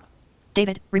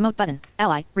 David, remote button.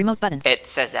 Ally, remote button. It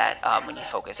says that when you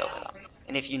focus over them.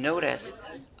 And if you notice,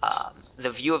 the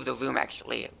view of the room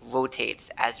actually rotates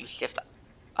as you shift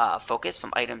focus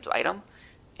from item to item.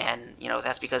 And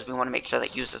that's because we want to make sure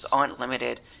that users aren't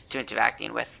limited to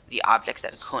interacting with the objects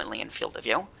that are currently in field of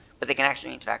view, but they can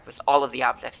actually interact with all of the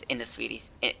objects in the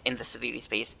 3D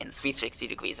space in 360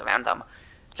 degrees around them.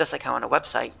 Just like how on a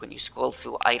website, when you scroll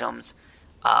through items,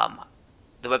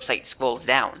 the website scrolls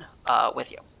down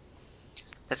with you.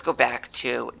 Let's go back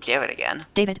to Jared again.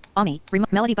 David, Ami,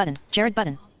 remote Melody button, Jared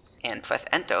button. And press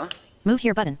enter. Move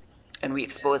here button. And we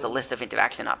expose a list of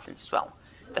interaction options as well.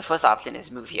 The first option is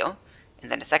move here,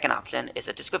 and then the second option is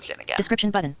a description again.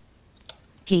 Description button.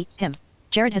 He, him.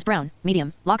 Jared has brown,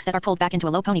 medium, locks that are pulled back into a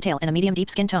low ponytail and a medium deep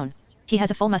skin tone. He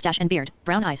has a full mustache and beard,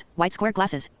 brown eyes, white square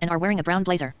glasses, and are wearing a brown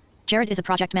blazer. Jared is a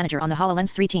project manager on the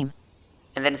HoloLens 3 team.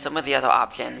 And then some of the other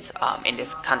options in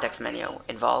this context menu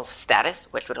involve status,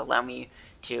 which would allow me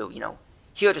to,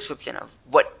 hear a description of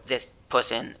what this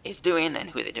person is doing and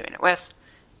who they're doing it with.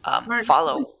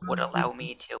 Follow would allow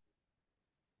me to.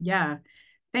 Yeah,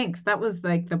 thanks. That was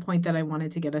like the point that I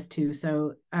wanted to get us to.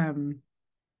 So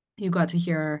you got to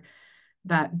hear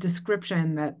that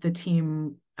description that the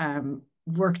team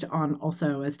worked on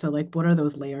also as to like, what are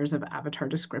those layers of avatar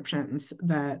descriptions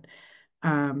that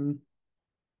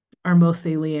are most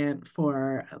salient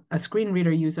for a screen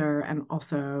reader user, and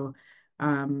also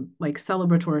like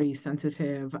celebratory,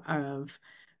 sensitive of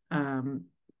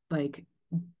like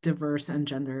diverse and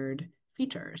gendered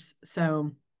features.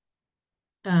 So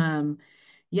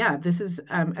yeah, this is,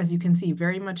 as you can see,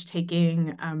 very much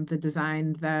taking the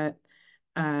design that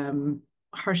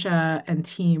Harsha and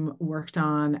team worked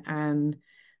on, and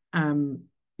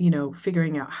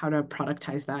figuring out how to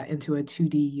productize that into a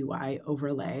 2D UI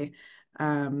overlay.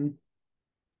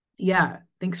 Yeah,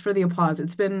 thanks for the applause.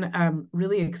 It's been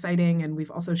really exciting, and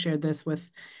we've also shared this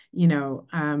with,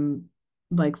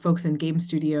 like folks in game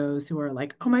studios who are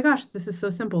like, oh my gosh, this is so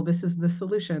simple. This is the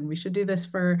solution. We should do this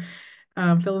for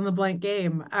fill in the blank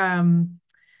game.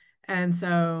 And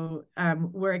so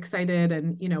we're excited,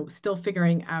 and still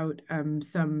figuring out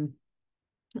some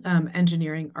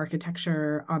engineering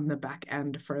architecture on the back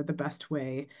end for the best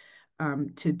way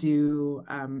to do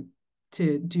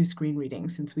screen reading,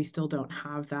 since we still don't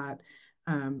have that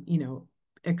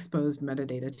exposed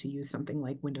metadata to use something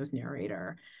like Windows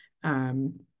Narrator.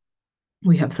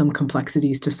 We have some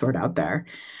complexities to sort out there.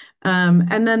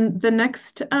 And then the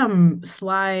next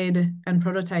slide and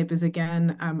prototype is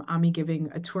again Ami giving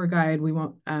a tour guide. We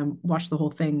won't watch the whole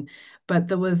thing, but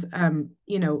there was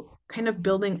kind of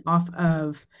building off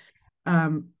of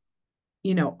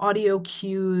audio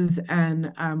cues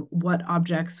and what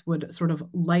objects would sort of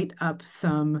light up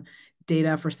some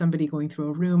data for somebody going through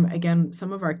a room. Again,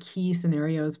 some of our key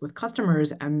scenarios with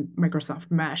customers and Microsoft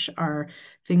Mesh are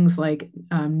things like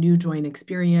new join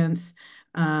experience,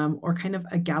 or kind of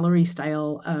a gallery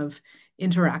style of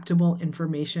interactable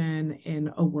information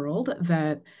in a world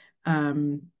that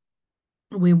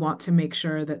we want to make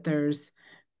sure that there's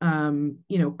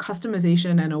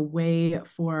customization and a way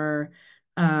for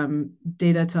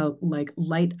data to like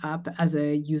light up as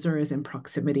a user is in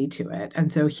proximity to it.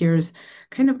 And so here's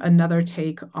kind of another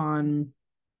take on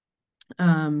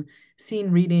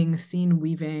scene reading, scene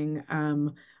weaving,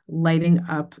 lighting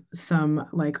up some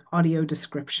like audio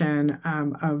description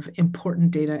of important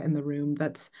data in the room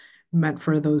that's meant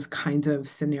for those kinds of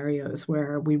scenarios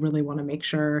where we really want to make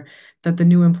sure that the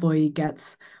new employee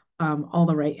gets all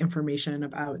the right information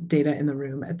about data in the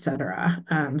room, et cetera.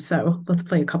 So let's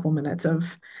play a couple minutes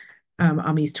of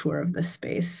Ami's tour of this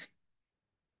space.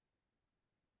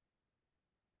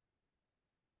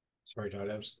 Sorry, Joe,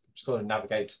 I'm just going to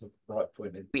navigate to the right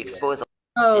point. We expose.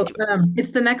 Oh,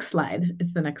 it's the next slide.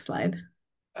 It's the next slide.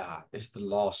 This is the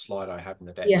last slide I have in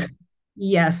the deck. Yeah.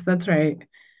 Yes, that's right.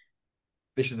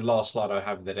 This is the last slide I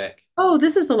have in the deck. Oh,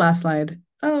 this is the last slide.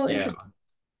 Oh, yeah.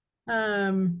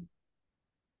 Interesting.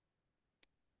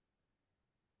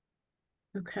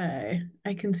 Okay,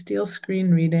 I can steal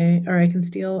screen reading, or I can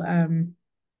steal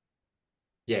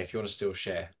yeah, if you want to still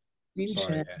share. Screen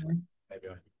Sorry, share. yeah. Maybe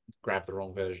I grabbed the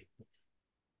wrong version.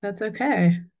 That's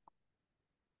okay.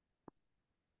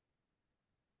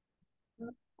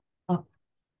 Oh.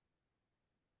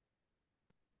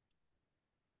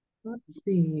 Let's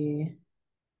see.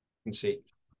 Can see.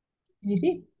 Can you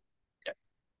see? Yeah.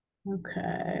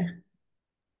 Okay.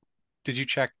 Did you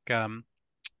check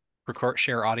record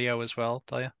share audio as well,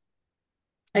 Talia?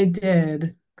 I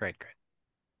did. Great, great.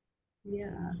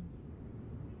 Yeah.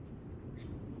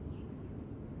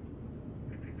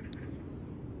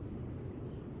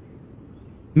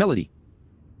 Melody.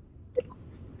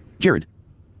 Jared.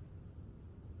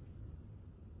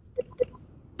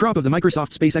 Prop of the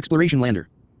Microsoft Space Exploration Lander.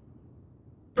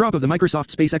 Prop of the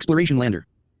Microsoft Space Exploration Lander.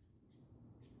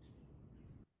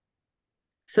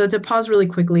 So to pause really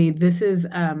quickly, this is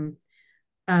a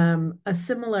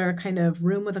similar kind of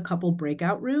room with a couple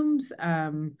breakout rooms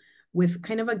with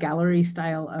kind of a gallery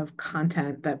style of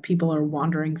content that people are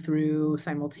wandering through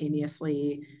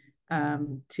simultaneously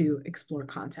to explore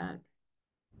content.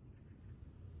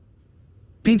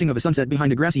 Painting of a sunset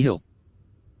behind a grassy hill.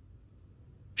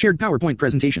 Shared PowerPoint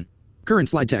presentation. Current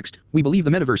slide text. We believe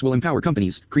the metaverse will empower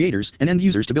companies, creators, and end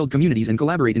users to build communities and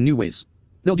collaborate in new ways.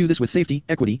 They'll do this with safety,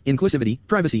 equity, inclusivity,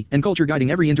 privacy, and culture guiding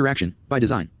every interaction, by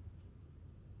design.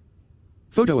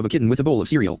 Photo of a kitten with a bowl of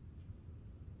cereal.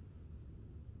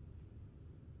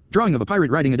 Drawing of a pirate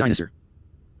riding a dinosaur.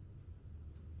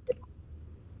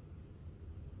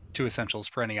 2 essentials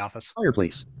for any office.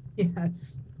 Fireplace.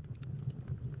 Yes.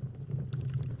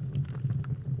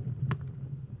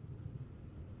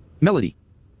 Melody.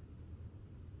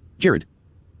 Jared.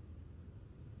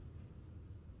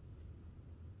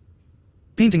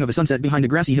 Painting of a sunset behind a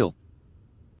grassy hill.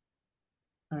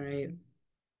 All right.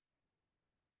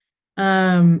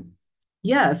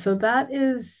 Yeah, so that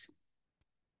is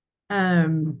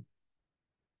you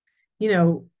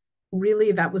know,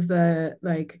 really that was the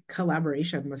like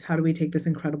collaboration was how do we take this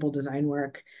incredible design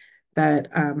work that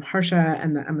Harsha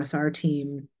and the MSR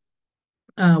team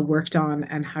worked on,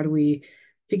 and how do we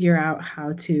figure out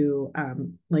how to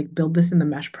like build this in the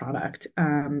mesh product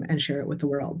and share it with the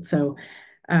world. So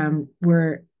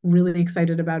we're really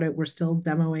excited about it. We're still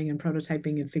demoing and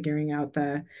prototyping and figuring out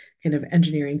the kind of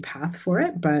engineering path for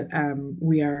it, but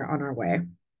we are on our way.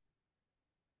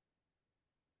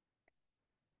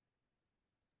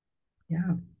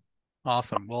 Yeah.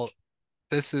 Awesome. Well,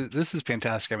 this is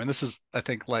fantastic. I mean, this is, I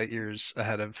think, light years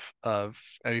ahead of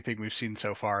anything we've seen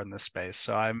so far in this space.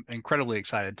 So I'm incredibly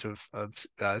excited to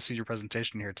have seen your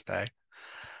presentation here today.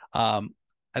 I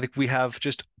think we have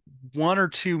just 1 or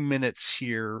 2 minutes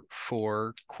here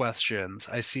for questions.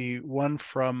 I see one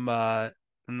from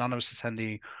anonymous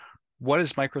attendee. What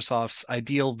is Microsoft's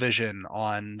ideal vision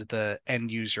on the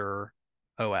end user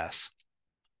OS?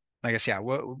 I guess, yeah.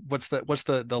 What's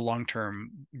the long-term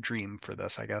dream for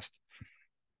this, I guess?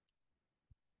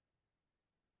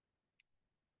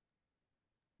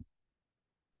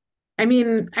 I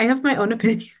mean, I have my own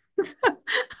opinions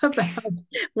about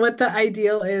what the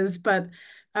ideal is, but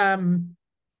I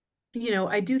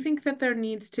do think that there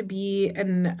needs to be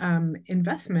an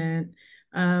investment,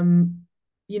 from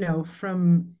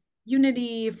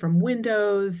Unity, from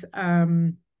Windows,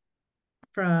 from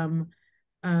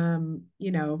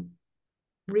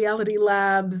Reality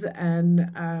Labs and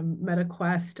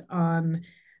MetaQuest on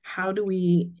how do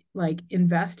we like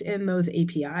invest in those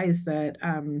APIs that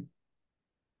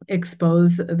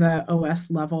expose the OS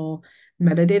level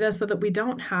metadata so that we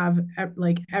don't have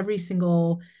like every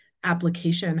single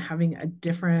application having a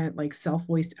different like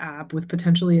self-voiced app with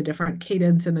potentially a different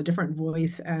cadence and a different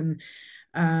voice. And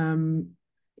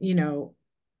you know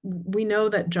we know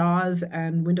that JAWS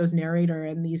and Windows Narrator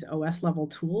and these OS level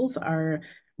tools are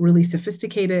really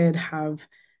sophisticated, have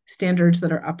standards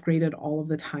that are upgraded all of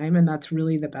the time, and that's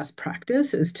really the best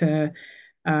practice is to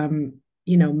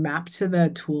map to the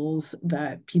tools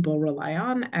that people rely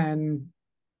on and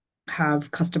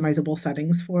have customizable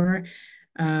settings for.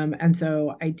 And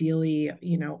so ideally,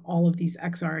 all of these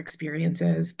XR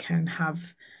experiences can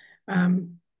have,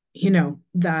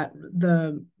 that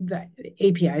the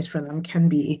APIs for them can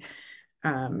be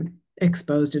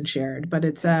exposed and shared. But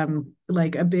it's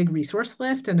like a big resource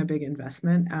lift and a big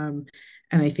investment. And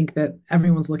I think that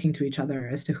everyone's looking to each other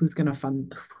as to who's going to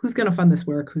fund this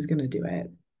work, who's going to do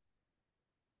it.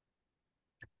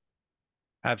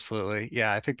 Absolutely.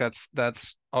 Yeah, I think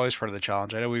that's always part of the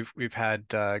challenge. I know we've had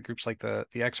groups like the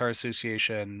XR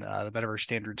Association, the Metaverse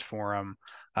Standards Forum,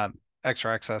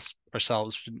 XR Access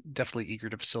ourselves, definitely eager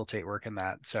to facilitate work in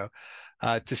that. So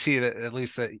to see that at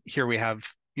least that here we have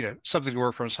something to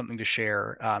work from, something to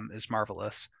share is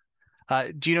marvelous.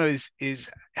 Do you know is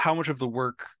how much of the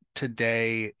work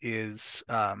today is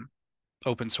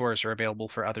open source or available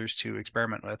for others to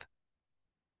experiment with?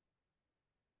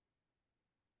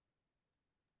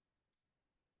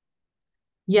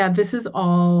 Yeah, this is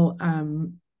all,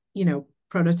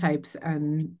 prototypes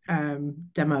and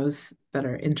demos that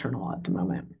are internal at the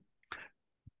moment.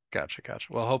 Gotcha.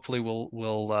 Well, hopefully we'll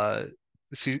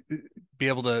be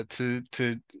able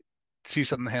to see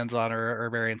something hands-on or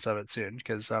variants of it soon,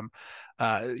 because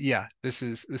yeah, this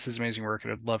is amazing work,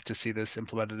 and I'd love to see this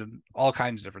implemented in all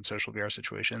kinds of different social VR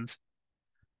situations.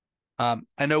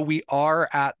 I know we are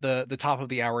at the top of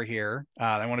the hour here.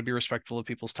 I want to be respectful of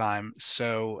people's time,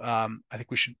 so I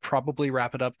think we should probably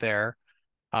wrap it up there.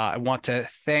 I want to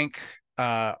thank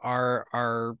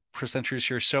our presenters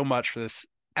here so much for this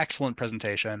excellent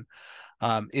presentation.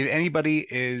 If anybody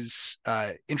is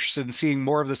interested in seeing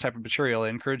more of this type of material, I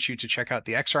encourage you to check out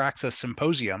the XR Access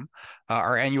Symposium.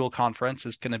 Our annual conference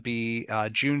is going to be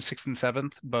June 6th and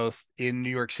 7th, both in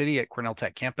New York City at Cornell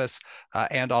Tech campus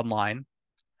and online.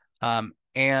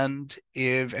 And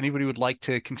if anybody would like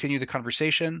to continue the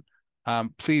conversation,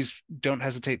 please don't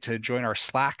hesitate to join our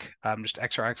Slack, just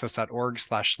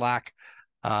xraccess.org/Slack.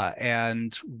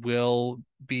 And we'll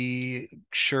be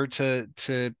sure to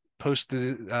post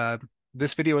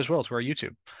this video as well to our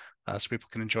YouTube, so people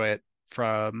can enjoy it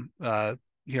from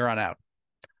here on out.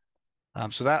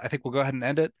 So that, I think we'll go ahead and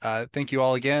end it. Thank you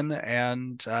all again,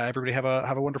 and everybody have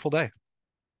a wonderful day.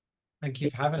 Thank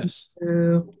you for having us.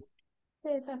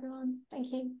 Cheers, everyone.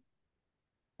 Thank you.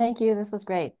 Thank you. This was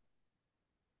great.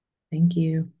 Thank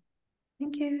you.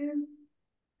 Thank you.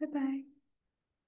 Bye-bye.